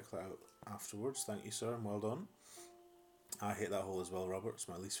 I'll check that out afterwards. Thank you, sir, and well done. I hate that hole as well, Robert. It's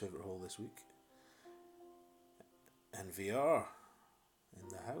my least favourite hole this week. NVR in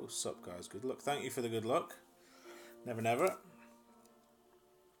the house. Sup, guys? Good luck. Thank you for the good luck. Never, never.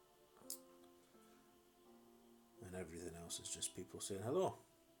 And everything else is just people saying hello,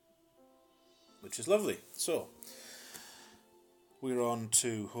 which is lovely. So, we're on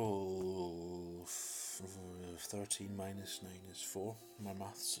to hole 13 minus 9 is 4. My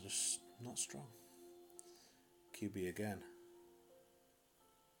maths are just not strong. QB again.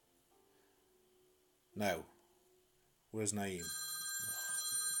 Now, where's Naeem?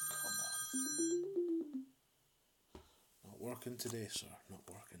 Oh, come on. Not working today, sir. Not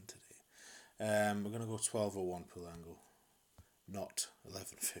working today. We're going to go 12:01 pull angle, not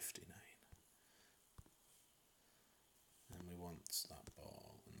 11:59. And we want that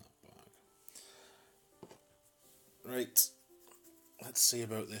ball in that bag. Right, let's see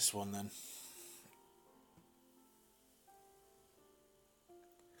about this one then.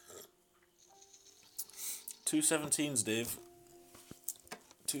 217s, Dave.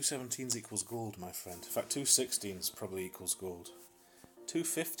 217s equals gold, my friend. In fact, 216s probably equals gold.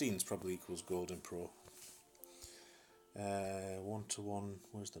 215s probably equals gold in Pro. 1-to-1.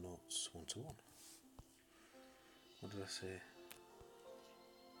 Where's the notes? 1-to-1. What did I say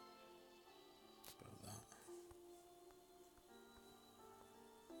about that?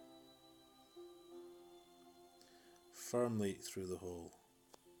 Firmly through the hole.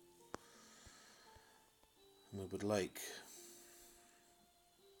 And we would like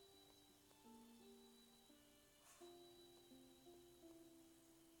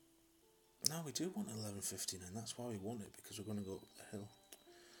we do want 11:59. That's why we want it, because we're going to go up the hill.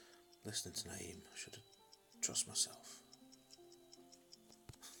 Listening to Naeem, I should have trust myself.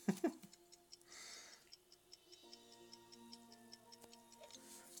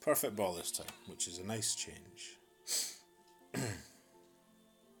 Perfect ball this time, which is a nice change.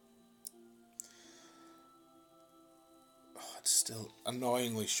 It's still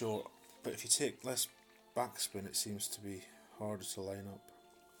annoyingly short, but if you take less backspin, it seems to be harder to line up.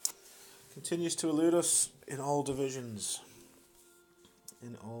 Continues to elude us in all divisions.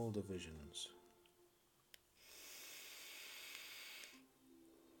 In all divisions.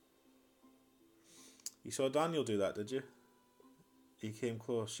 You saw Daniel do that, did you? He came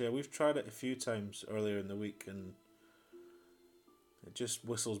close. Yeah, we've tried it a few times earlier in the week and it just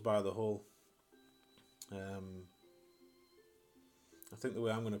whistles by the hole. I think the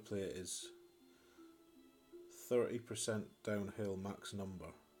way I'm going to play it is 30% downhill max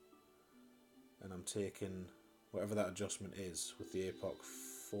number. And I'm taking whatever that adjustment is with the Apoc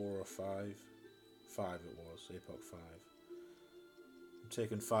 4 or 5. 5 it was, Apoc 5. I'm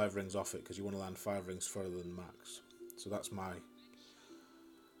taking 5 rings off it because you want to land 5 rings further than max. So that's my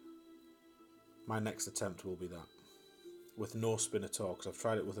next attempt will be that. With no spin at all, because I've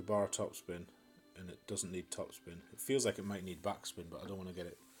tried it with a bar top spin and it doesn't need top spin. It feels like it might need back spin, but I don't want to get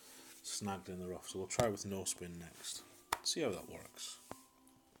it snagged in the rough. So we'll try with no spin next. See how that works.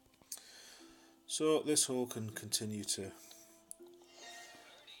 So this hole can continue to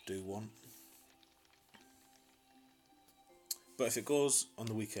do one. But if it goes on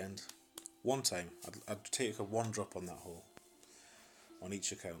the weekend, one time, I'd take a 1 drop on that hole, on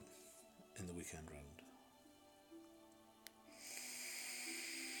each account, in the weekend round.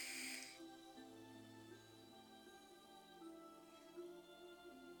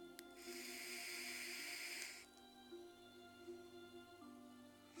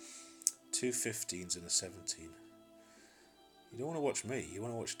 Two 15s and a 17. You don't want to watch me, you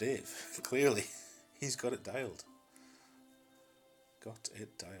want to watch Dave. Clearly, he's got it dialed. Got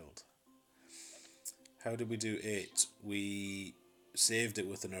it dialed. How did we do 8? We saved it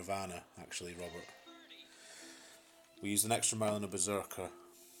with the Nirvana, actually, Robert. We used an extra mile and a berserker,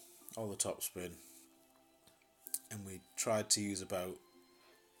 all the top spin, and we tried to use about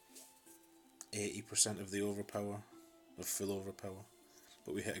 80% of the overpower, of full overpower,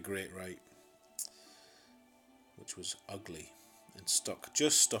 but we hit a great right, which was ugly and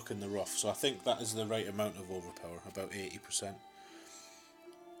just stuck in the rough. So I think that is the right amount of overpower, about 80%,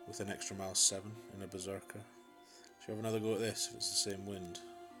 with an extra mile 7 and a berserker. Shall we have another go at this if it's the same wind?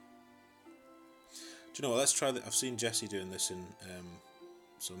 Do you know what? Let's try that. I've seen Jesse doing this in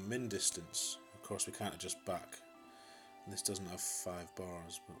some min distance. Of course, we can't adjust back. And this doesn't have 5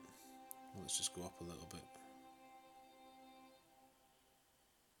 bars, but let's just go up a little bit.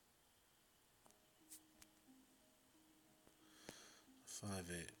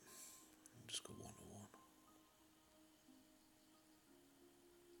 Five eight. Just go 1 to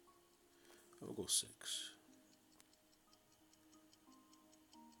 1. I'll go 6.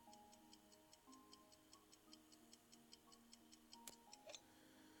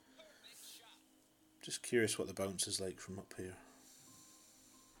 Just curious what the bounce is like from up here.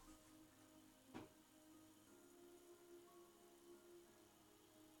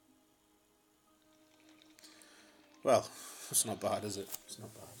 Well, it's not bad, is it? It's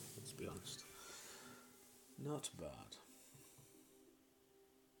not bad, let's be honest. Not bad.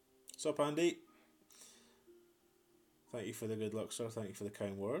 What's up, Andy? Thank you for the good luck, sir. Thank you for the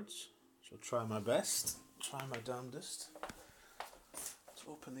kind words. Shall try my best, try my damnedest to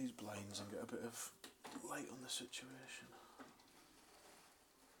open these blinds and get a bit of light on the situation.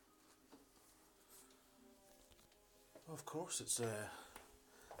 Of course, it's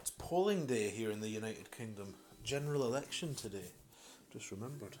polling day here in the United Kingdom. General election today. Just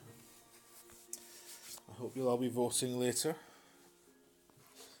remembered. I hope you'll all be voting later.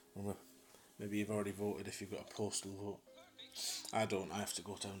 Or maybe you've already voted if you've got a postal vote. I don't. I have to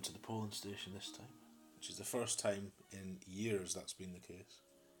go down to the polling station this time, which is the first time in years that's been the case.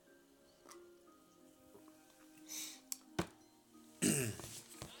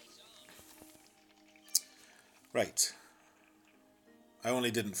 Right. I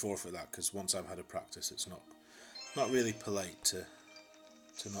only didn't forfeit that because once I've had a practice, it's not really polite to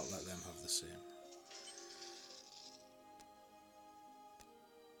not let them have the same.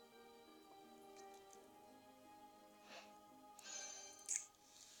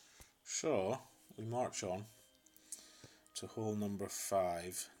 So we march on to hole number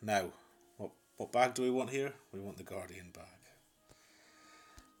 5. Now, what bag do we want here? We want the Guardian bag.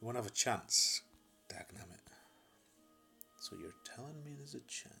 We won't have a chance, dagnammit. So you're telling me there's a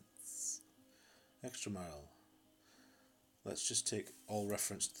chance. Extra mile. Let's just take all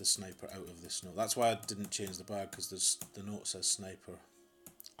reference to the sniper out of this note. That's why I didn't change the bag, because the note says sniper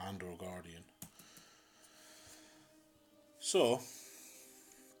and or Guardian. So,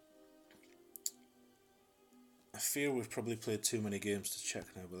 I fear we've probably played too many games to check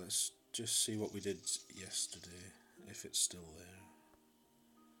now, but let's just see what we did yesterday, if it's still there.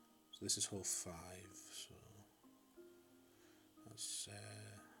 So this is hole 5, so that's,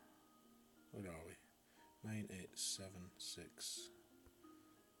 where are we? 9, 8, 7, 6.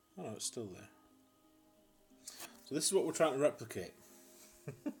 Oh no, it's still there. So this is what we're trying to replicate.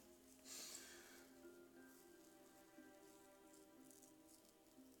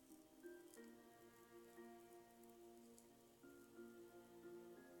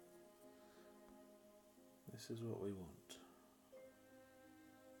 This is what we want.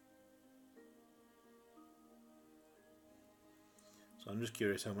 So I'm just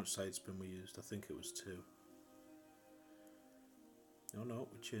curious how much side spin we used. I think it was 2. Oh no,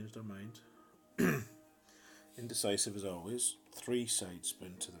 we changed our mind. Indecisive as always. 3 side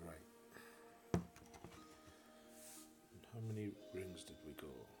spin to the right. And how many rings did we go?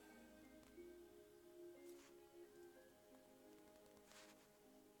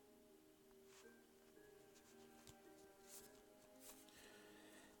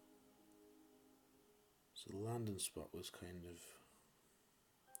 So the landing spot was kind of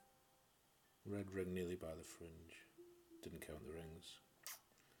red ring nearly by the fringe. Didn't count the rings.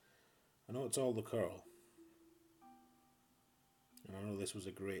 I know it's all the curl. And I know this was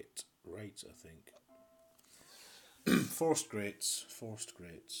a great right, I think. Forced greats.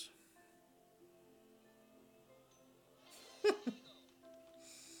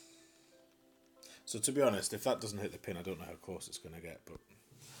 So to be honest, if that doesn't hit the pin, I don't know how close it's going to get, but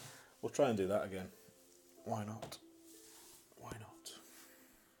we'll try and do that again. Why not? Why not?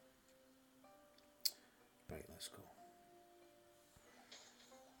 Right, let's go.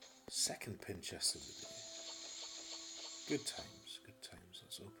 Second pin chest of the day. Good times, good times.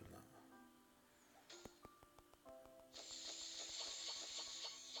 Let's open that.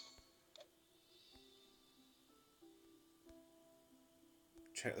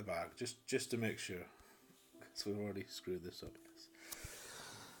 Check the bag, just to make sure. Because we've already screwed this up.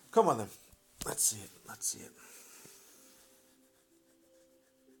 Come on then. Let's see it.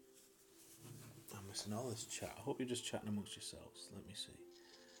 I'm missing all this chat. I hope you're just chatting amongst yourselves. Let me see.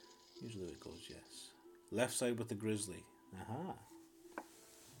 Usually it goes yes. Left side with the grizzly. Aha.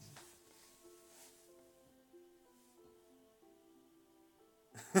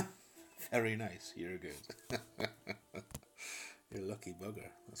 Very nice. You're good. You're a lucky bugger.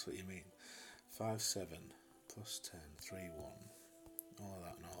 That's what you mean. 5-7 plus 10, 3-1. All of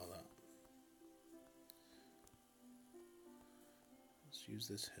that and all of that. Let's use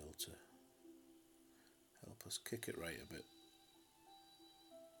this hill to help us kick it right a bit.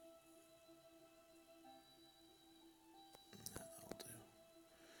 That'll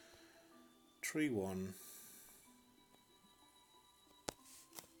do. 3-1.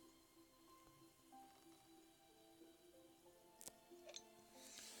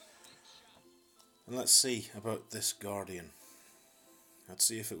 And let's see about this Guardian. Let's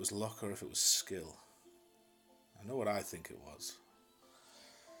see if it was luck or if it was skill. I know what I think it was.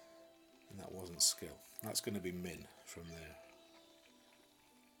 And that wasn't skill. That's going to be min from there.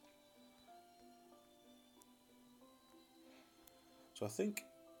 So I think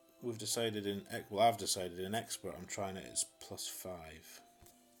we've decided I've decided in expert I'm trying it as +5.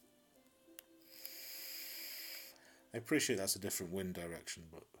 I appreciate that's a different wind direction,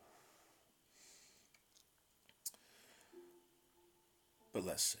 but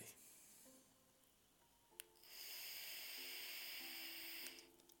let's see.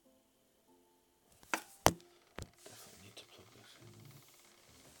 Definitely need to plug this in.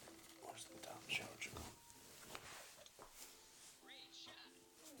 Where's the damn charger gone?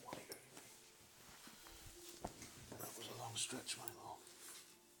 That was a long stretch, my lord.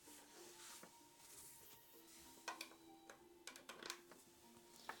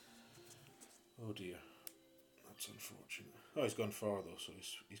 Oh dear. That's unfortunate. Oh, he's gone far though, so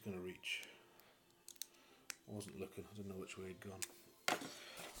he's going to reach. I wasn't looking. I didn't know which way he'd gone.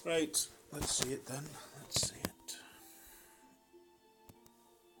 Right, let's see it then. Let's see it.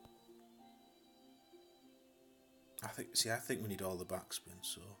 I think we need all the backspin,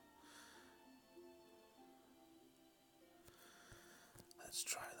 so let's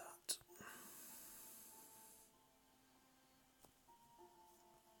try that.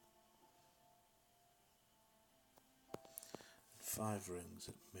 Five rings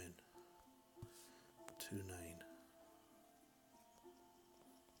at min. 2-9.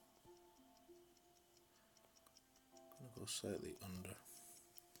 Gonna go slightly under.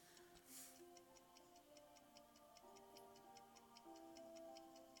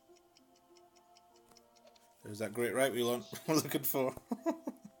 There's that great right wheel we're looking for.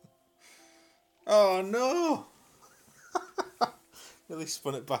 Oh no! Really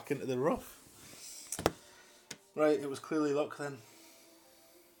spun it back into the rough. Right, it was clearly luck then.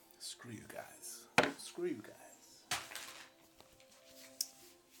 Screw you guys. Screw you guys.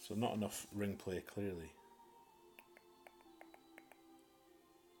 So not enough ring play, clearly.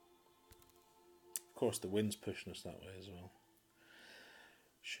 Of course, the wind's pushing us that way as well.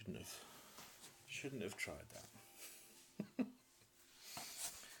 Shouldn't have tried that.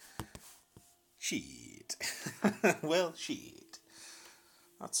 Cheat. Well, cheat.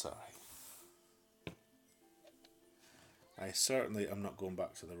 That's alright. I certainly am not going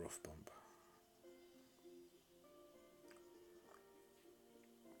back to the rough bump.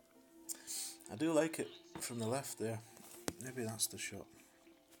 I do like it from the left there. Maybe that's the shot.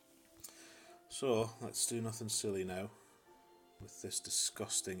 So, let's do nothing silly now with this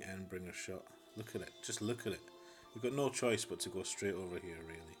disgusting Endbringer shot. Look at it. Just look at it. You've got no choice but to go straight over here,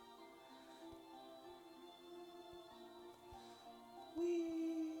 really.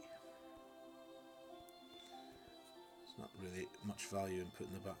 Whee! There's not really much value in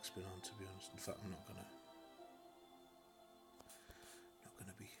putting the backspin on, to be honest. In fact, I'm not gonna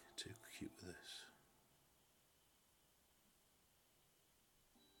be too cute with this.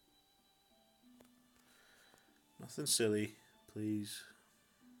 Nothing silly, please.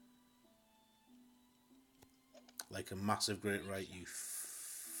 Like a massive great right, you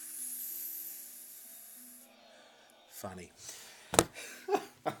fanny.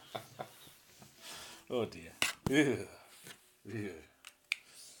 Oh dear. Ugh. Ugh.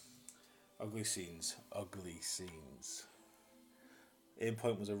 Ugly scenes. Ugly scenes. Aim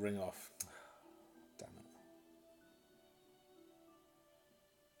point was a ring off. Damn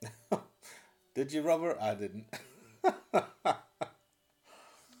it. Did you, Robert? I didn't.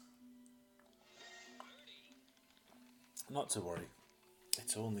 Not to worry.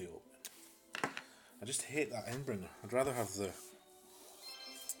 It's only open. I just hate that Endbringer. I'd rather have the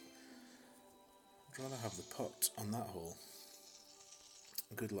putt on that hole.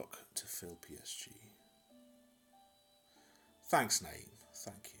 Good luck to Phil PSG. Thanks, Naeem.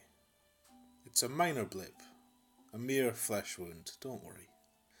 Thank you. It's a minor blip. A mere flesh wound. Don't worry.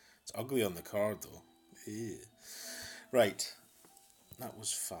 It's ugly on the card, though. Ew. Right. That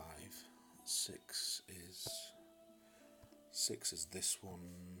was 5. 6 is 6 is this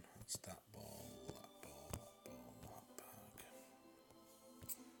one. That's that ball, that ball, that ball, that bag.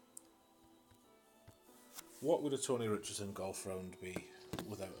 What would a Tony Richardson golf round be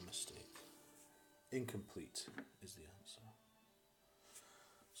without a mistake? Incomplete is the answer.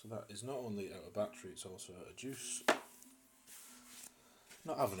 So that is not only out of battery, it's also out of juice.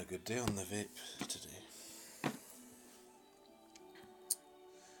 Not having a good day on the vape today. I've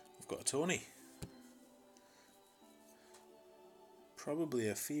got a Tony. Probably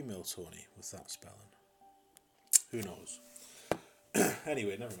a female Tony with that spelling. Who knows?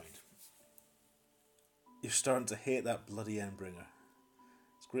 Anyway, never mind. You're starting to hate that bloody Endbringer.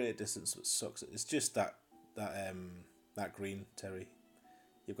 It's great at distance, but sucks. It's just that green, Terry.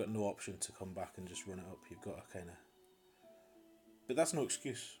 You've got no option to come back and just run it up. You've got to kind of... But that's no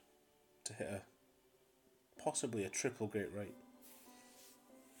excuse to hit possibly a triple great right.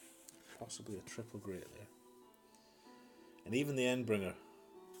 Possibly a triple great there. And even the Endbringer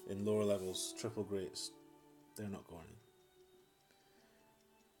in lower levels, triple greats, they're not going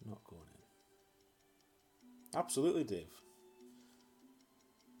in. Not going in. Absolutely, Dave.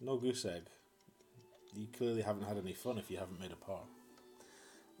 No goose egg. You clearly haven't had any fun if you haven't made a par.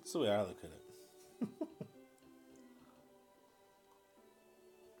 That's the way I look at it.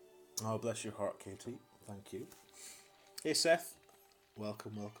 Oh, bless your heart, Katie. Thank you. Hey, Seth.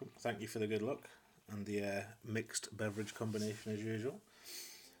 Welcome, welcome. Thank you for the good luck and the mixed beverage combination as usual.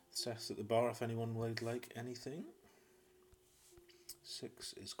 Seth's at the bar if anyone would like anything.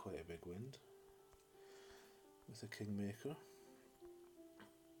 6 is quite a big wind with a Kingmaker.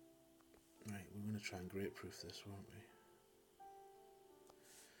 Right, we're going to try and grape-proof this, won't we?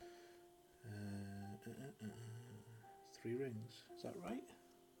 3 rings. Is that right?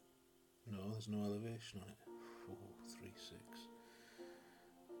 No, there's no elevation on it. 4, 3, 6.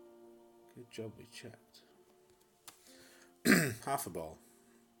 Good job we checked. Half a ball.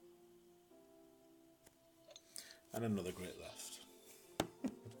 And another great left.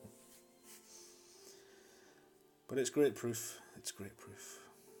 But it's great proof. It's great proof.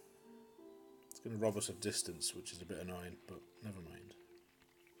 It's going to rob us of distance, which is a bit annoying, but never mind.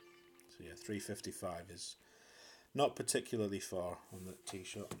 So yeah, 355 is not particularly far on the tee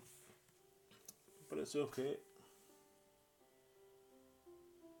shot. But it's okay.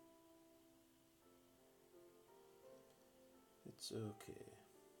 It's okay.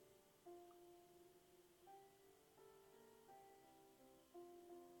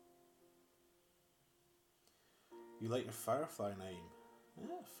 You like your Firefly name?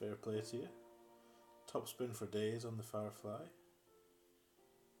 Yeah, fair play to you. Top spin for days on the Firefly.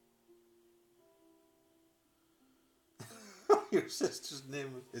 Your sister's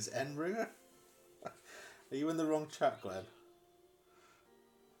name is Endbringer? Are you in the wrong chat, Glenn?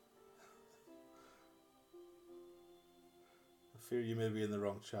 I fear you may be in the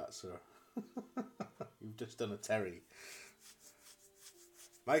wrong chat, sir. You've just done a Terry.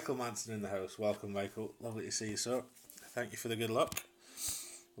 Michael Manson in the house. Welcome, Michael. Lovely to see you, sir. Thank you for the good luck.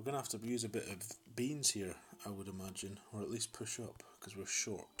 We're going to have to use a bit of beans here, I would imagine, or at least push up, because we're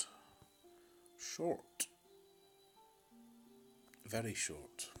short. Short. Very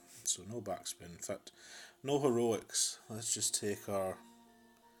short. So no backspin. In fact, no heroics. Let's just take our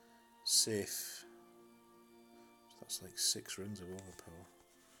safe. That's like 6 rings of overpower.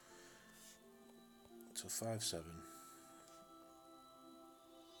 So 5-7.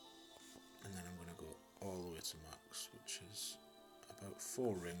 And then I'm going to go all the way to max, which is about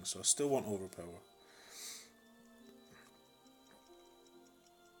 4 rings. So I still want overpower.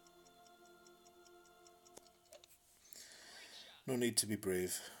 No need to be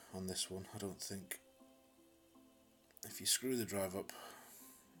brave on this one, I don't think. If you screw the drive up,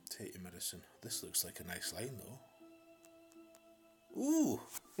 take your medicine. This looks like a nice line though. Ooh!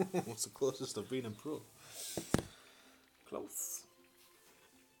 What's the closest I've been in pro? Close.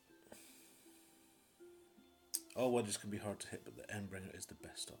 All wedges can be hard to hit, but the Endbringer is the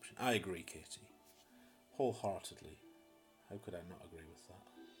best option. I agree, Katie. Wholeheartedly. How could I not agree with that?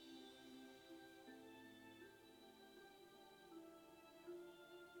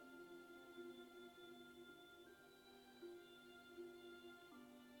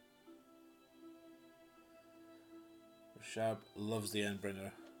 Rashab loves the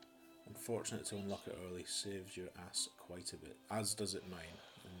Endbringer. Unfortunate to unlock it early. Saves your ass quite a bit. As does it mine,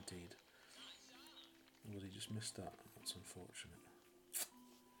 indeed. Oh, he just missed that. That's unfortunate.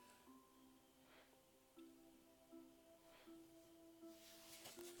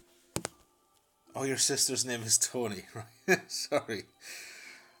 Oh, your sister's name is Tony, right? Sorry.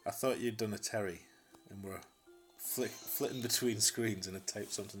 I thought you'd done a Terry and were flitting between screens and had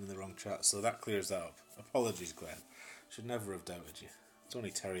typed something in the wrong chat, so that clears that up. Apologies, Glenn. Should never have doubted you. It's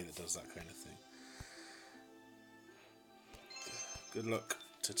only Terry that does that kind of thing. Good luck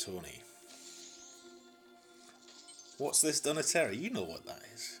to Tony. What's this done to Terry? You know what that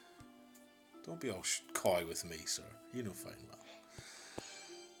is. Don't be all coy with me, sir. You know fine well.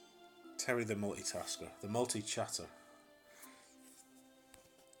 Terry the multitasker. The multi-chatter.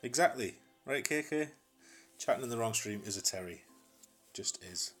 Exactly. Right, KK? Chatting in the wrong stream is a Terry. Just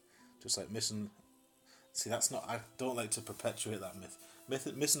is. Just like missing... See, that's not... I don't like to perpetuate that myth.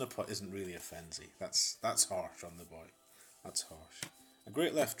 Missing a putt isn't really a Fenzi. That's harsh on the boy. That's harsh. A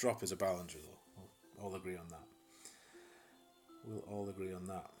great left drop is a Ballinger, though. We'll all agree on that. We'll all agree on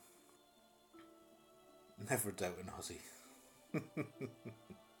that. Never doubt an Aussie.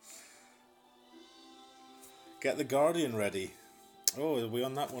 Get the Guardian ready. Oh, are we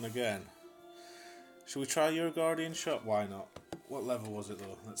on that one again? Should we try your Guardian shot? Why not? What level was it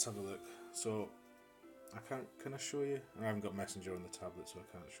though? Let's have a look. So, can I show you? I haven't got Messenger on the tablet, so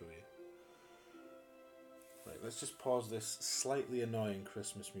I can't show you. Right, let's just pause this slightly annoying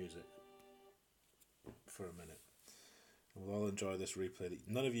Christmas music for a minute. And we'll all enjoy this replay that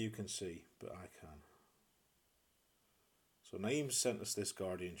none of you can see, but I can. So Naeem sent us this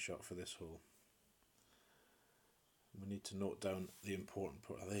Guardian shot for this hole. We need to note down the important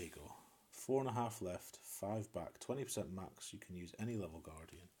part. Oh, there you go. 4.5 left, 5 back, 20% max. You can use any level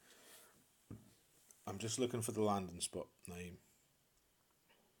Guardian. I'm just looking for the landing spot, Naeem.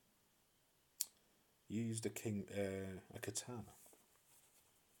 You used a katana.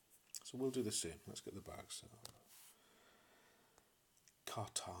 So we'll do the same. Let's get the bag set up.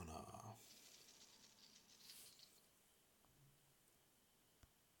 Katana.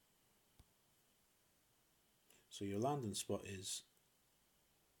 So your landing spot is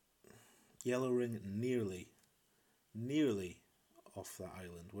yellow ring nearly off that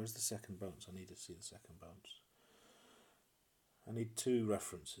island. Where's the second bounce? I need to see the second bounce. I need 2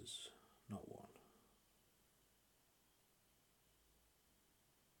 references, not 1.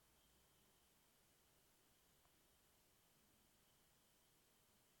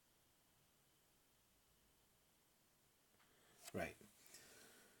 Right.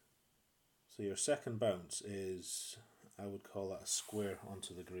 So your second bounce is, I would call that a square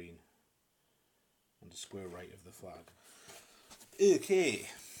onto the green and a square right of the flag. Okay.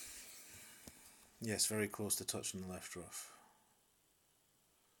 Yes, very close to touching the left rough.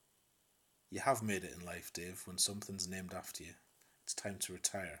 You have made it in life, Dave. When something's named after you, it's time to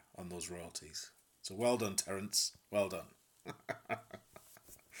retire on those royalties. So well done, Terence. Well done.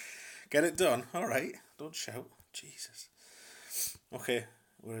 Get it done. All right. Don't shout. Jesus. Okay.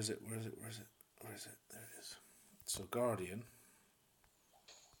 Where is it? There it is. So Guardian.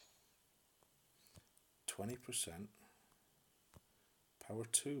 20%. Power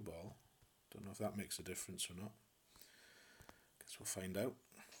 2 ball. Don't know if that makes a difference or not. Guess we'll find out.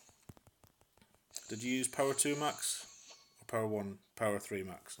 Did you use Power 2 max? Or Power 1, Power 3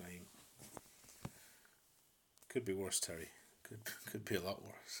 max, Naeem? Could be worse, Terry. Could be a lot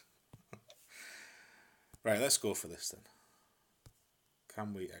worse. Right, let's go for this then.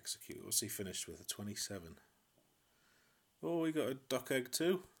 Can we execute? What's he finished with? A 27. Oh, we got a duck egg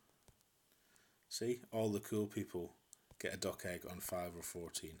too. See, all the cool people get a duck egg on 5 or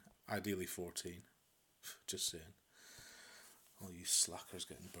 14. Ideally 14. Just saying. All you slackers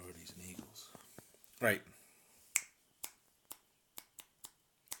getting birdies and eagles. Right.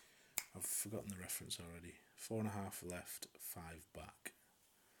 I've forgotten the reference already. 4.5 left, 5 back.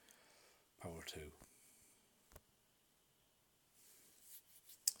 Power 2.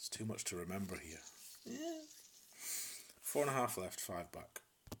 It's too much to remember here. Yeah. 4.5 left, 5 back.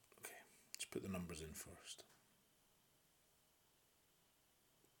 Okay, let's put the numbers in first.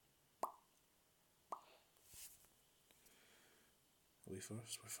 Are we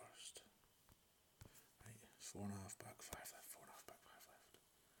first? We're first. Right, 4.5 back, 5 left, 4.5 back, 5 left.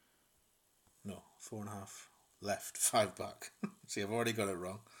 No, 4.5 left, 5 back. See, I've already got it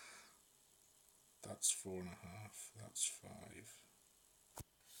wrong. That's 4.5, that's 5.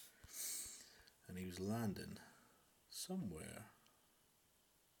 And he was landing somewhere.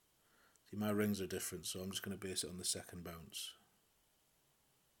 See, my rings are different, so I'm just going to base it on the second bounce.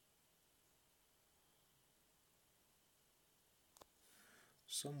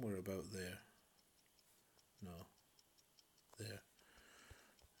 Somewhere about there. No. There.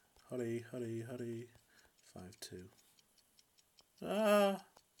 Hurry, hurry, hurry. 5-2. Ah!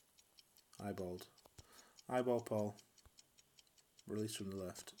 Eyeballed. Eyeball Paul. Release from the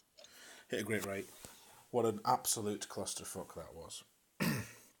left. Hit a great right. What an absolute clusterfuck that was. I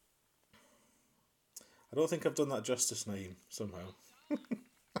don't think I've done that justice, Naeem, somehow.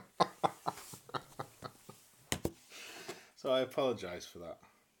 So I apologise for that.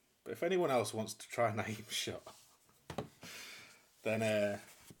 But if anyone else wants to try Naeem's shot, then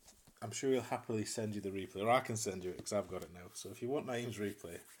I'm sure he'll happily send you the replay. Or I can send you it because I've got it now. So if you want Naeem's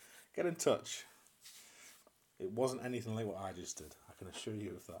replay, get in touch. It wasn't anything like what I just did. I can assure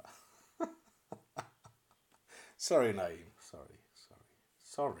you of that. Sorry, Naeem.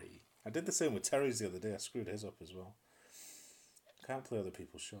 Sorry. I did the same with Terry's the other day. I screwed his up as well. Can't play other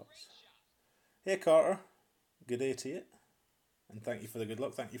people's shots. Hey, Carter. Good day to you. And thank you for the good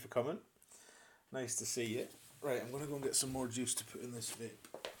luck. Thank you for coming. Nice to see you. Right, I'm going to go and get some more juice to put in this vape.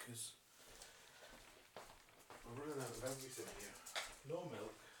 Because we're running out of everything here. No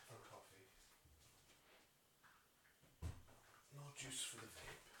milk for coffee. No juice for the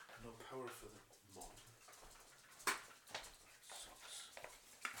vape. No power for the mod. Sucks.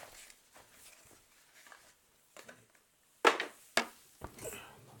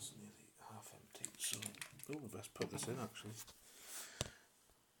 That's nearly half empty. So, we best put this in actually.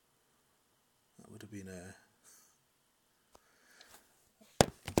 That would have been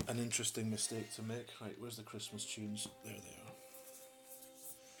an interesting mistake to make. Right, where's the Christmas tunes? There they are.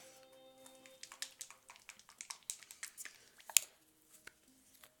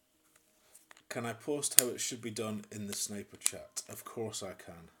 Can I post how it should be done in the sniper chat? Of course I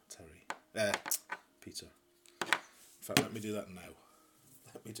can, Terry. Peter. In fact, let me do that now.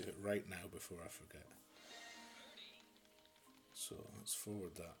 Let me do it right now before I forget. So let's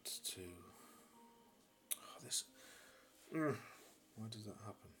forward that to... Oh, this... Why does that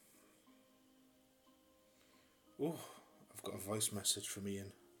happen? Oh, I've got a voice message from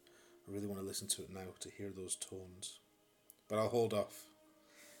Ian. I really want to listen to it now to hear those tones. But I'll hold off.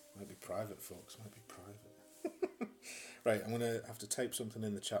 Might be private, folks. Might be private. Right, I'm going to have to type something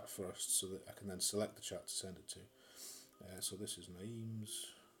in the chat first so that I can then select the chat to send it to. So this is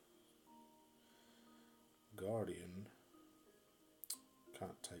Naeem's Guardian.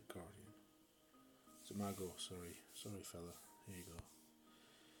 Can't type Guardian. Is it my go? Sorry, fella. Here you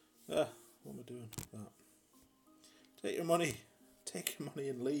go. What am I doing? That. Take your money. Take your money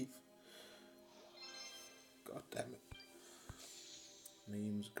and leave. God damn it.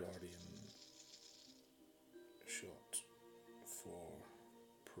 Naeem's Guardian shot for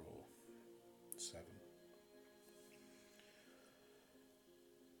Pro 7.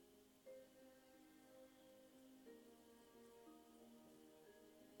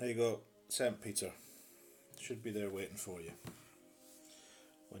 There you go. Sent, Peter. Should be there waiting for you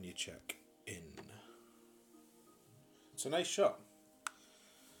when you check in. It's a nice shot.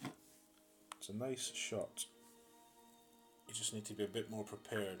 It's a nice shot. You just need to be a bit more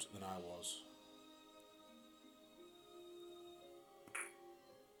prepared than I was.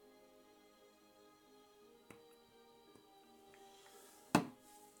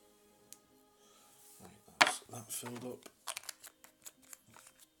 Right, that's that filled up.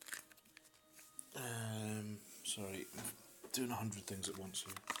 Sorry, I'm doing 100 things at once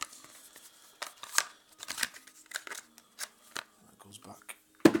here. That goes back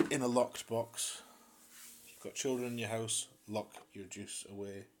in a locked box. If you've got children in your house, lock your juice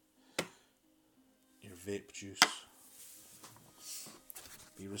away. Your vape juice.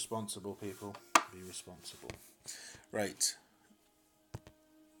 Be responsible, people. Be responsible. Right.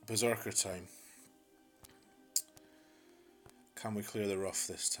 Berserker time. Can we clear the rough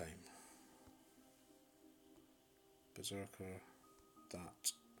this time? Berserker,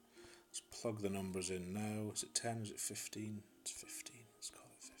 that. Let's plug the numbers in now. Is it 10? Is it 15? It's 15. Let's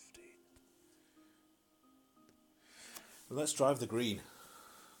call it 15. Well, let's drive the green.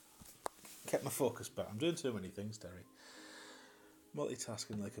 Kept my focus back. I'm doing too many things, Terry.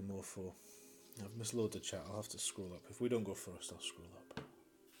 Multitasking like a mofo. I've misloaded the chat. I'll have to scroll up. If we don't go first, I'll scroll up.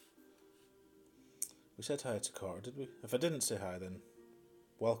 We said hi to Carter, did we? If I didn't say hi, then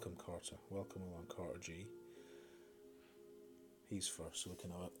welcome, Carter. Welcome along, Carter G. He's first, so we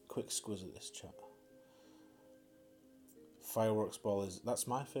can have a quick squiz at this chat. Fireworks ball is... That's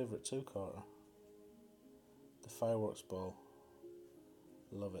my favourite too, Carter. The fireworks ball.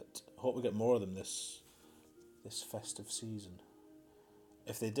 Love it. I hope we get more of them this festive season.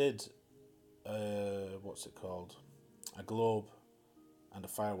 If they did, what's it called? A globe and a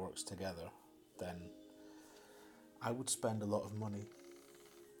fireworks together, then I would spend a lot of money,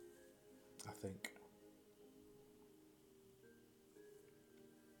 I think.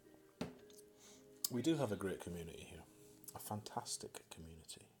 We do have a great community here. A fantastic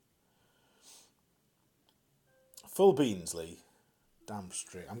community. Full beans, Lee. Damn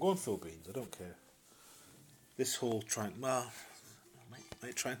straight. I'm going full beans. I don't care. This whole well, I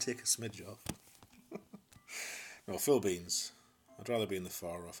might try and take a smidge off. No, full beans. I'd rather be in the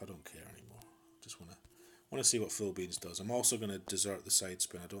far off. I don't care anymore. Just want to want to see what Phil Beans does. I'm also going to desert the side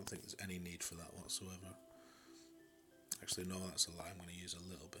spin. I don't think there's any need for that whatsoever. Actually, no, that's a lie. I'm going to use a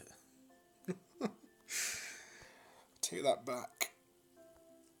little bit. Take that back.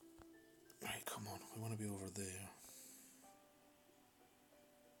 Right, come on. We want to be over there.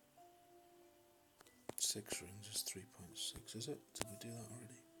 6 rings is 3.6, is it? Did we do that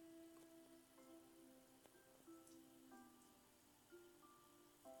already?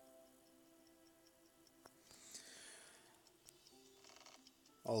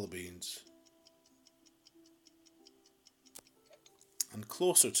 All the beans. And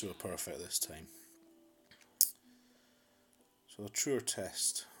closer to a perfect this time. So a truer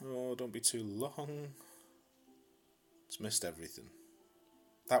test. Oh, don't be too long. It's missed everything.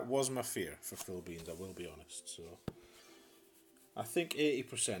 That was my fear for Phil Beans, I will be honest. So I think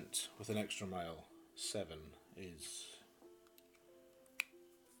 80% with an extra mile, 7 is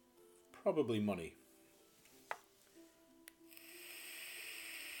probably money.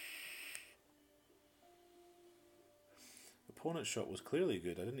 Opponent's shot was clearly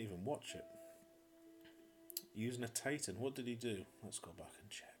good, I didn't even watch it. Using a Titan, what did he do? Let's go back and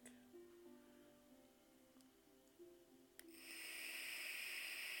check.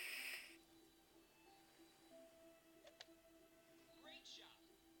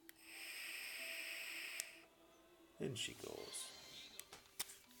 In she goes.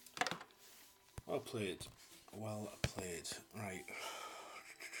 Well played. Well played. Right.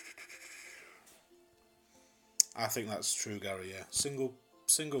 I think that's true, Gary, yeah. Single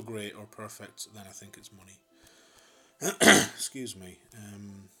great or perfect, then I think it's money. Excuse me.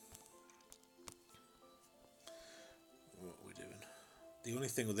 What are we doing? The only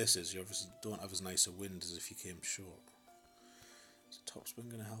thing with this is you obviously don't have as nice a wind as if you came short. Is the topspin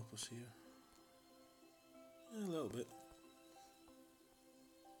going to help us here? Yeah, a little bit.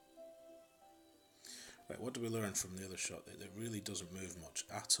 Right, what do we learn from the other shot? It really doesn't move much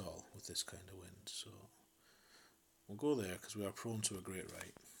at all with this kind of wind, so we'll go there because we are prone to a great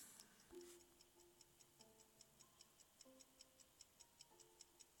right.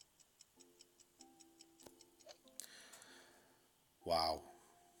 Wow.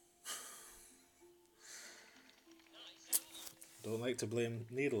 Don't like to blame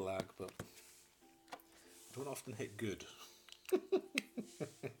needle lag, but I don't often hit good.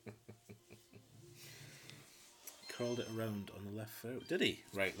 Curled it around on the left foot. Did he?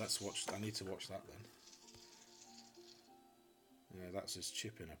 Right, let's watch. I need to watch that then. Yeah, that's his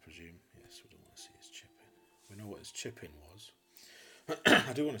chipping, I presume. Yes, we don't want to see his chipping. We know what his chipping was.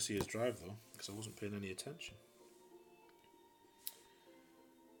 I do want to see his drive though, because I wasn't paying any attention.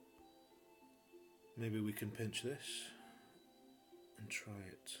 Maybe we can pinch this and try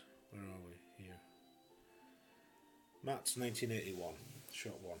it. Where are we? Here. Matt's 1981,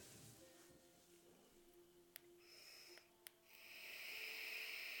 shot 1.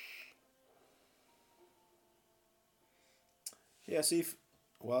 Yeah, Steve,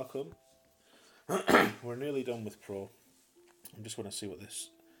 welcome. We're nearly done with Pro. I just want to see what this...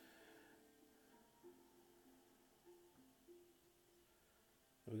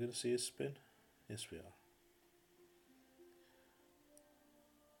 Are we going to see his spin? Yes, we are.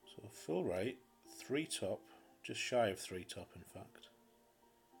 So full right, 3 top, just shy of 3 top in fact.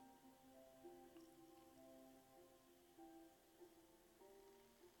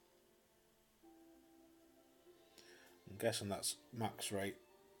 I'm guessing that's max right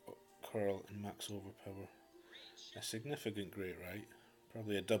curl and max overpower. A significant great right,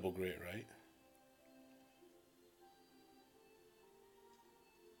 probably a double great right.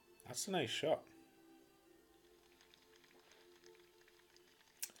 That's a nice shot.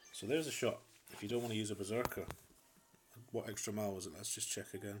 So there's a shot. If you don't want to use a berserker, what extra mile was it? Let's just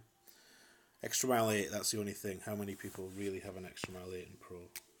check again. Extra mile 8, that's the only thing. How many people really have an extra mile 8 in Pro?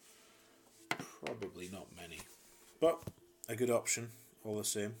 Probably not many. But a good option, all the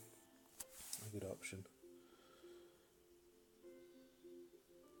same. A good option.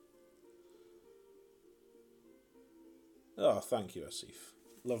 Oh, thank you, Asif.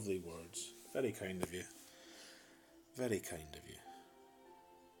 Lovely words. Very kind of you. Very kind of you.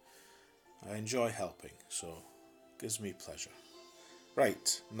 I enjoy helping, so it gives me pleasure.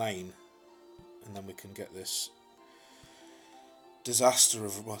 Right, 9. And then we can get this disaster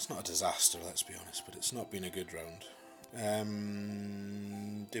of... Well, it's not a disaster, let's be honest, but it's not been a good round.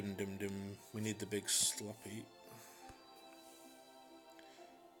 Dim. We need the big sloppy.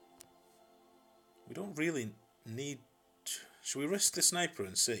 We don't really need... Should we risk the sniper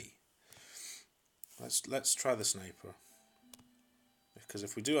and see? Let's try the sniper. Because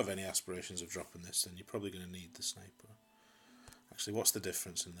if we do have any aspirations of dropping this, then you're probably going to need the sniper. Actually, what's the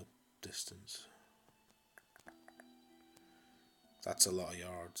difference in the distance? That's a lot of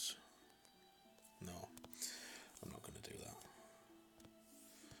yards. No, I'm not going to do that.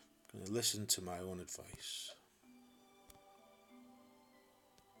 I'm going to listen to my own advice.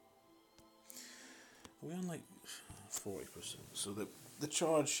 Are we on like 40%? So the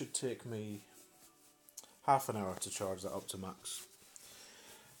charge should take me half an hour to charge that up to max.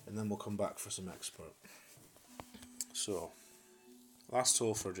 And then we'll come back for some expert. So, last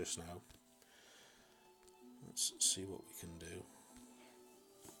hole for just now. Let's see what we can do.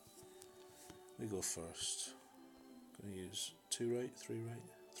 We go first. Going to use 2 right, 3 right,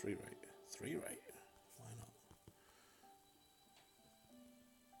 3 right, 3 right. Why not?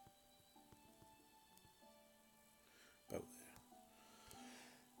 About there.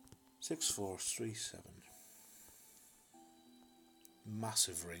 6, 4, 3, 7.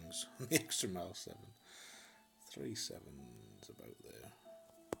 Massive rings on the extra mile 7. 3 7's about there.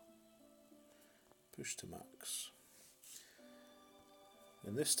 Push to max.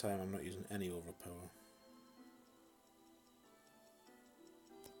 And this time I'm not using any overpower,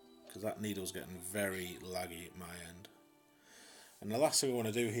 because that needle's getting very laggy at my end. And the last thing I want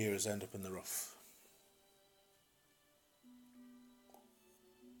to do here is end up in the rough.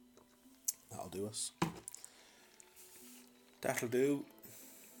 That'll do us. That'll do.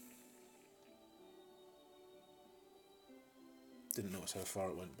 Didn't notice how far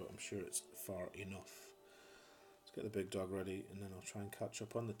it went, but I'm sure it's far enough. Let's get the big dog ready, and then I'll try and catch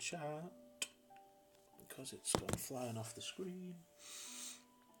up on the chat, because it's gone flying off the screen.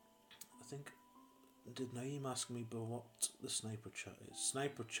 I think, did Naeem ask me about what the sniper chat is?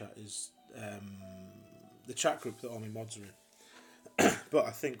 Sniper chat is the chat group that all my mods are in. But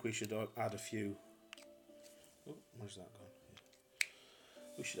I think we should add a few. Oh, where's that gone? Yeah.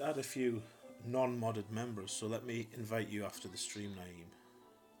 We should add a few non-modded members. So let me invite you after the stream, Naeem.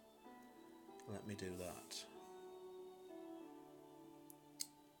 Let me do that.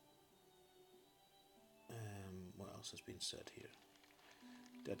 What else has been said here?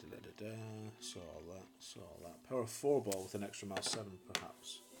 Da da da da da. Saw all that. Saw all that. Power 4 ball with an extra mile 7,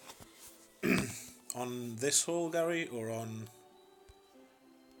 perhaps. On this hole, Gary, or on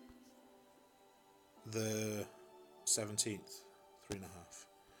the 17th? 3.5.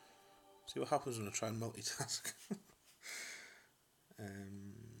 See what happens when I try and multitask.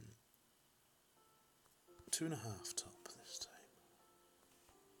 2.5 top this time.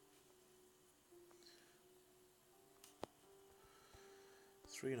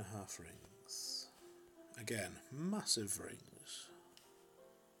 Three and a half rings. Again, massive rings.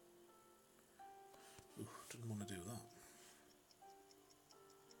 Ooh, didn't want to do that.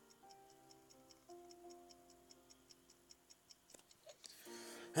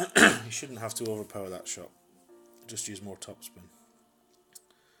 You shouldn't have to overpower that shot. Just use more topspin.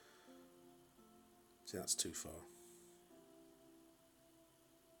 See, that's too far.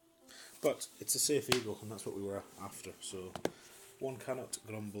 But it's a safe eagle, and that's what we were after, so one cannot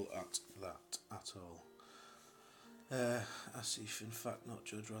grumble at that at all. Asif, in fact, not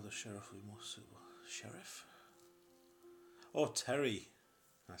judge, rather sheriff. We must sheriff. Oh, Terry.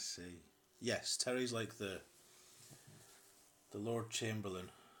 I see. Yes, Terry's like the Lord Chamberlain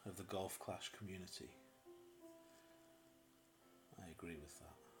of the Golf Clash community. I agree with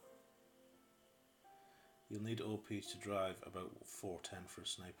that. You'll need OP to drive about 410 for a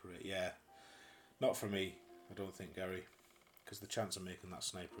sniper rate. Yeah, not for me, I don't think, Gary, because the chance of making that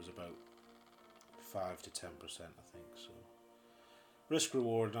sniper is about 5 to 10%, I think. So risk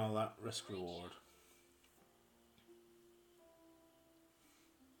reward and all that. Risk reward.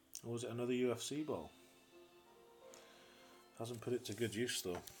 Or was it another UFC ball? Hasn't put it to good use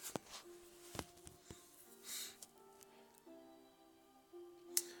though.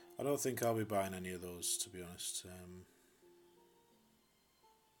 I don't think I'll be buying any of those, to be honest.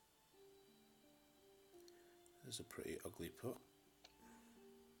 There's a pretty ugly putt,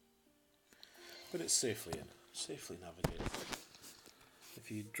 but it's safely in, safely navigated.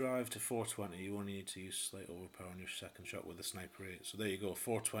 If you drive to 420, you only need to use slight overpower on your second shot with a sniper 8. So there you go,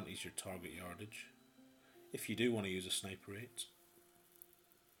 420 is your target yardage. If you do want to use a sniper 8.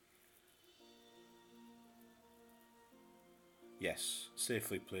 Yes,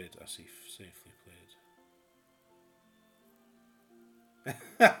 safely played, Asif, safely played.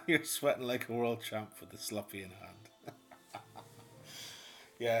 You're sweating like a world champ with the sloppy in hand.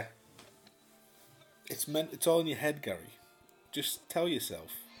 Yeah. It's all in your head, Gary. Just tell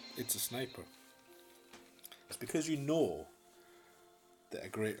yourself it's a sniper. It's because you know that a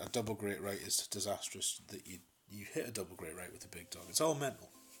double great right is disastrous that you hit a double great right with a big dog. It's all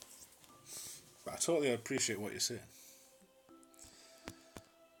mental. But I totally appreciate what you're saying.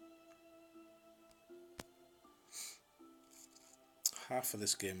 half of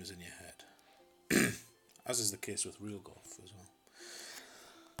this game is in your head. As is the case with real golf as well.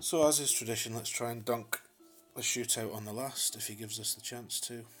 So as is tradition, let's try and dunk the shootout on the last if he gives us the chance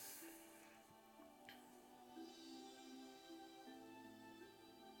to.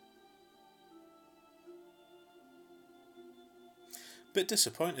 Bit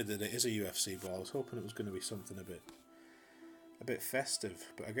disappointed that it is a UFC ball. I was hoping it was going to be something a bit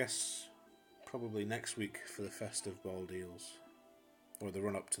festive, but I guess probably next week for the festive ball deals, or the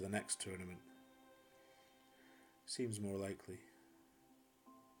run up to the next tournament. Seems more likely.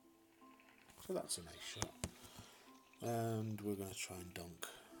 So that's a nice shot, and we're going to try and dunk.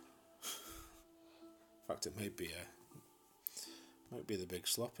 In fact, it might be the big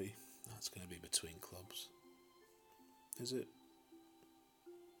sloppy. That's going to be between clubs. Is it?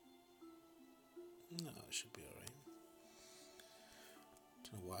 No, it should be alright.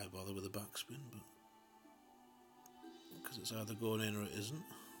 Don't know why I bother with the backspin, but because it's either going in or it isn't.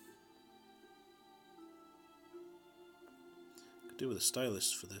 Could do with a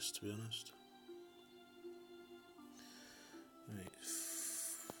stylist for this, to be honest. Right,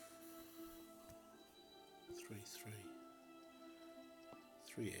 3-3,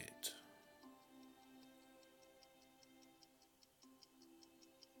 3-8.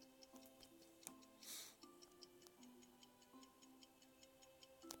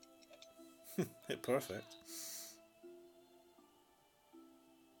 Hit perfect.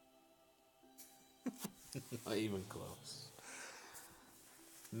 Not even close.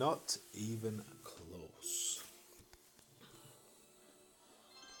 Not even close.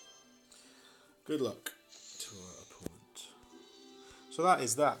 Good luck to our opponent. So that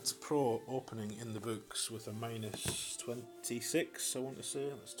is that. Pro opening in the books with a minus 26, I want to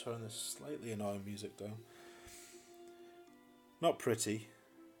say. Let's turn this slightly annoying music down. Not pretty.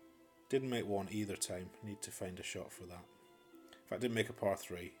 Didn't make one either time. Need to find a shot for that. In fact, didn't make a par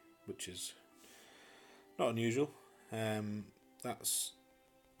 3, which is not unusual. That's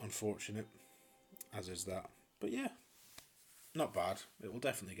unfortunate, as is that. But yeah, not bad. It will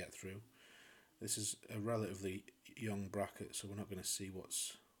definitely get through. This is a relatively young bracket, so we're not going to see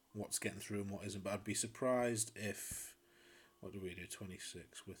what's getting through and what isn't. But I'd be surprised if, what do we do,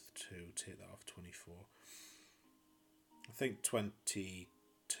 26 with 2, take that off 24. I think 22s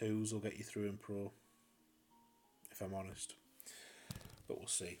will get you through in Pro, if I'm honest. But we'll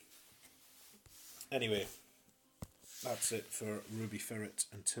see. Anyway, that's it for Ruby Ferret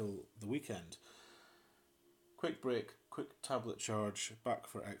until the weekend. Quick break, quick tablet charge, back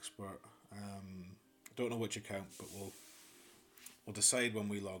for Expert. Don't know which account, but we'll decide when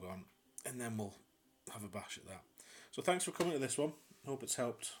we log on, and then we'll have a bash at that. So thanks for coming to this one. Hope it's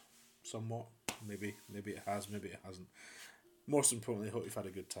helped somewhat. Maybe it has, maybe it hasn't. Most importantly, hope you've had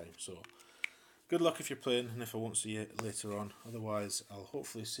a good time. So good luck if you're playing, and if I won't see you later on. Otherwise, I'll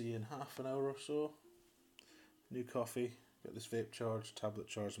hopefully see you in half an hour or so. New coffee, get this vape charged, tablet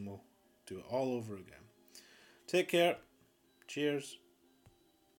charged, and we'll do it all over again. Take care. Cheers.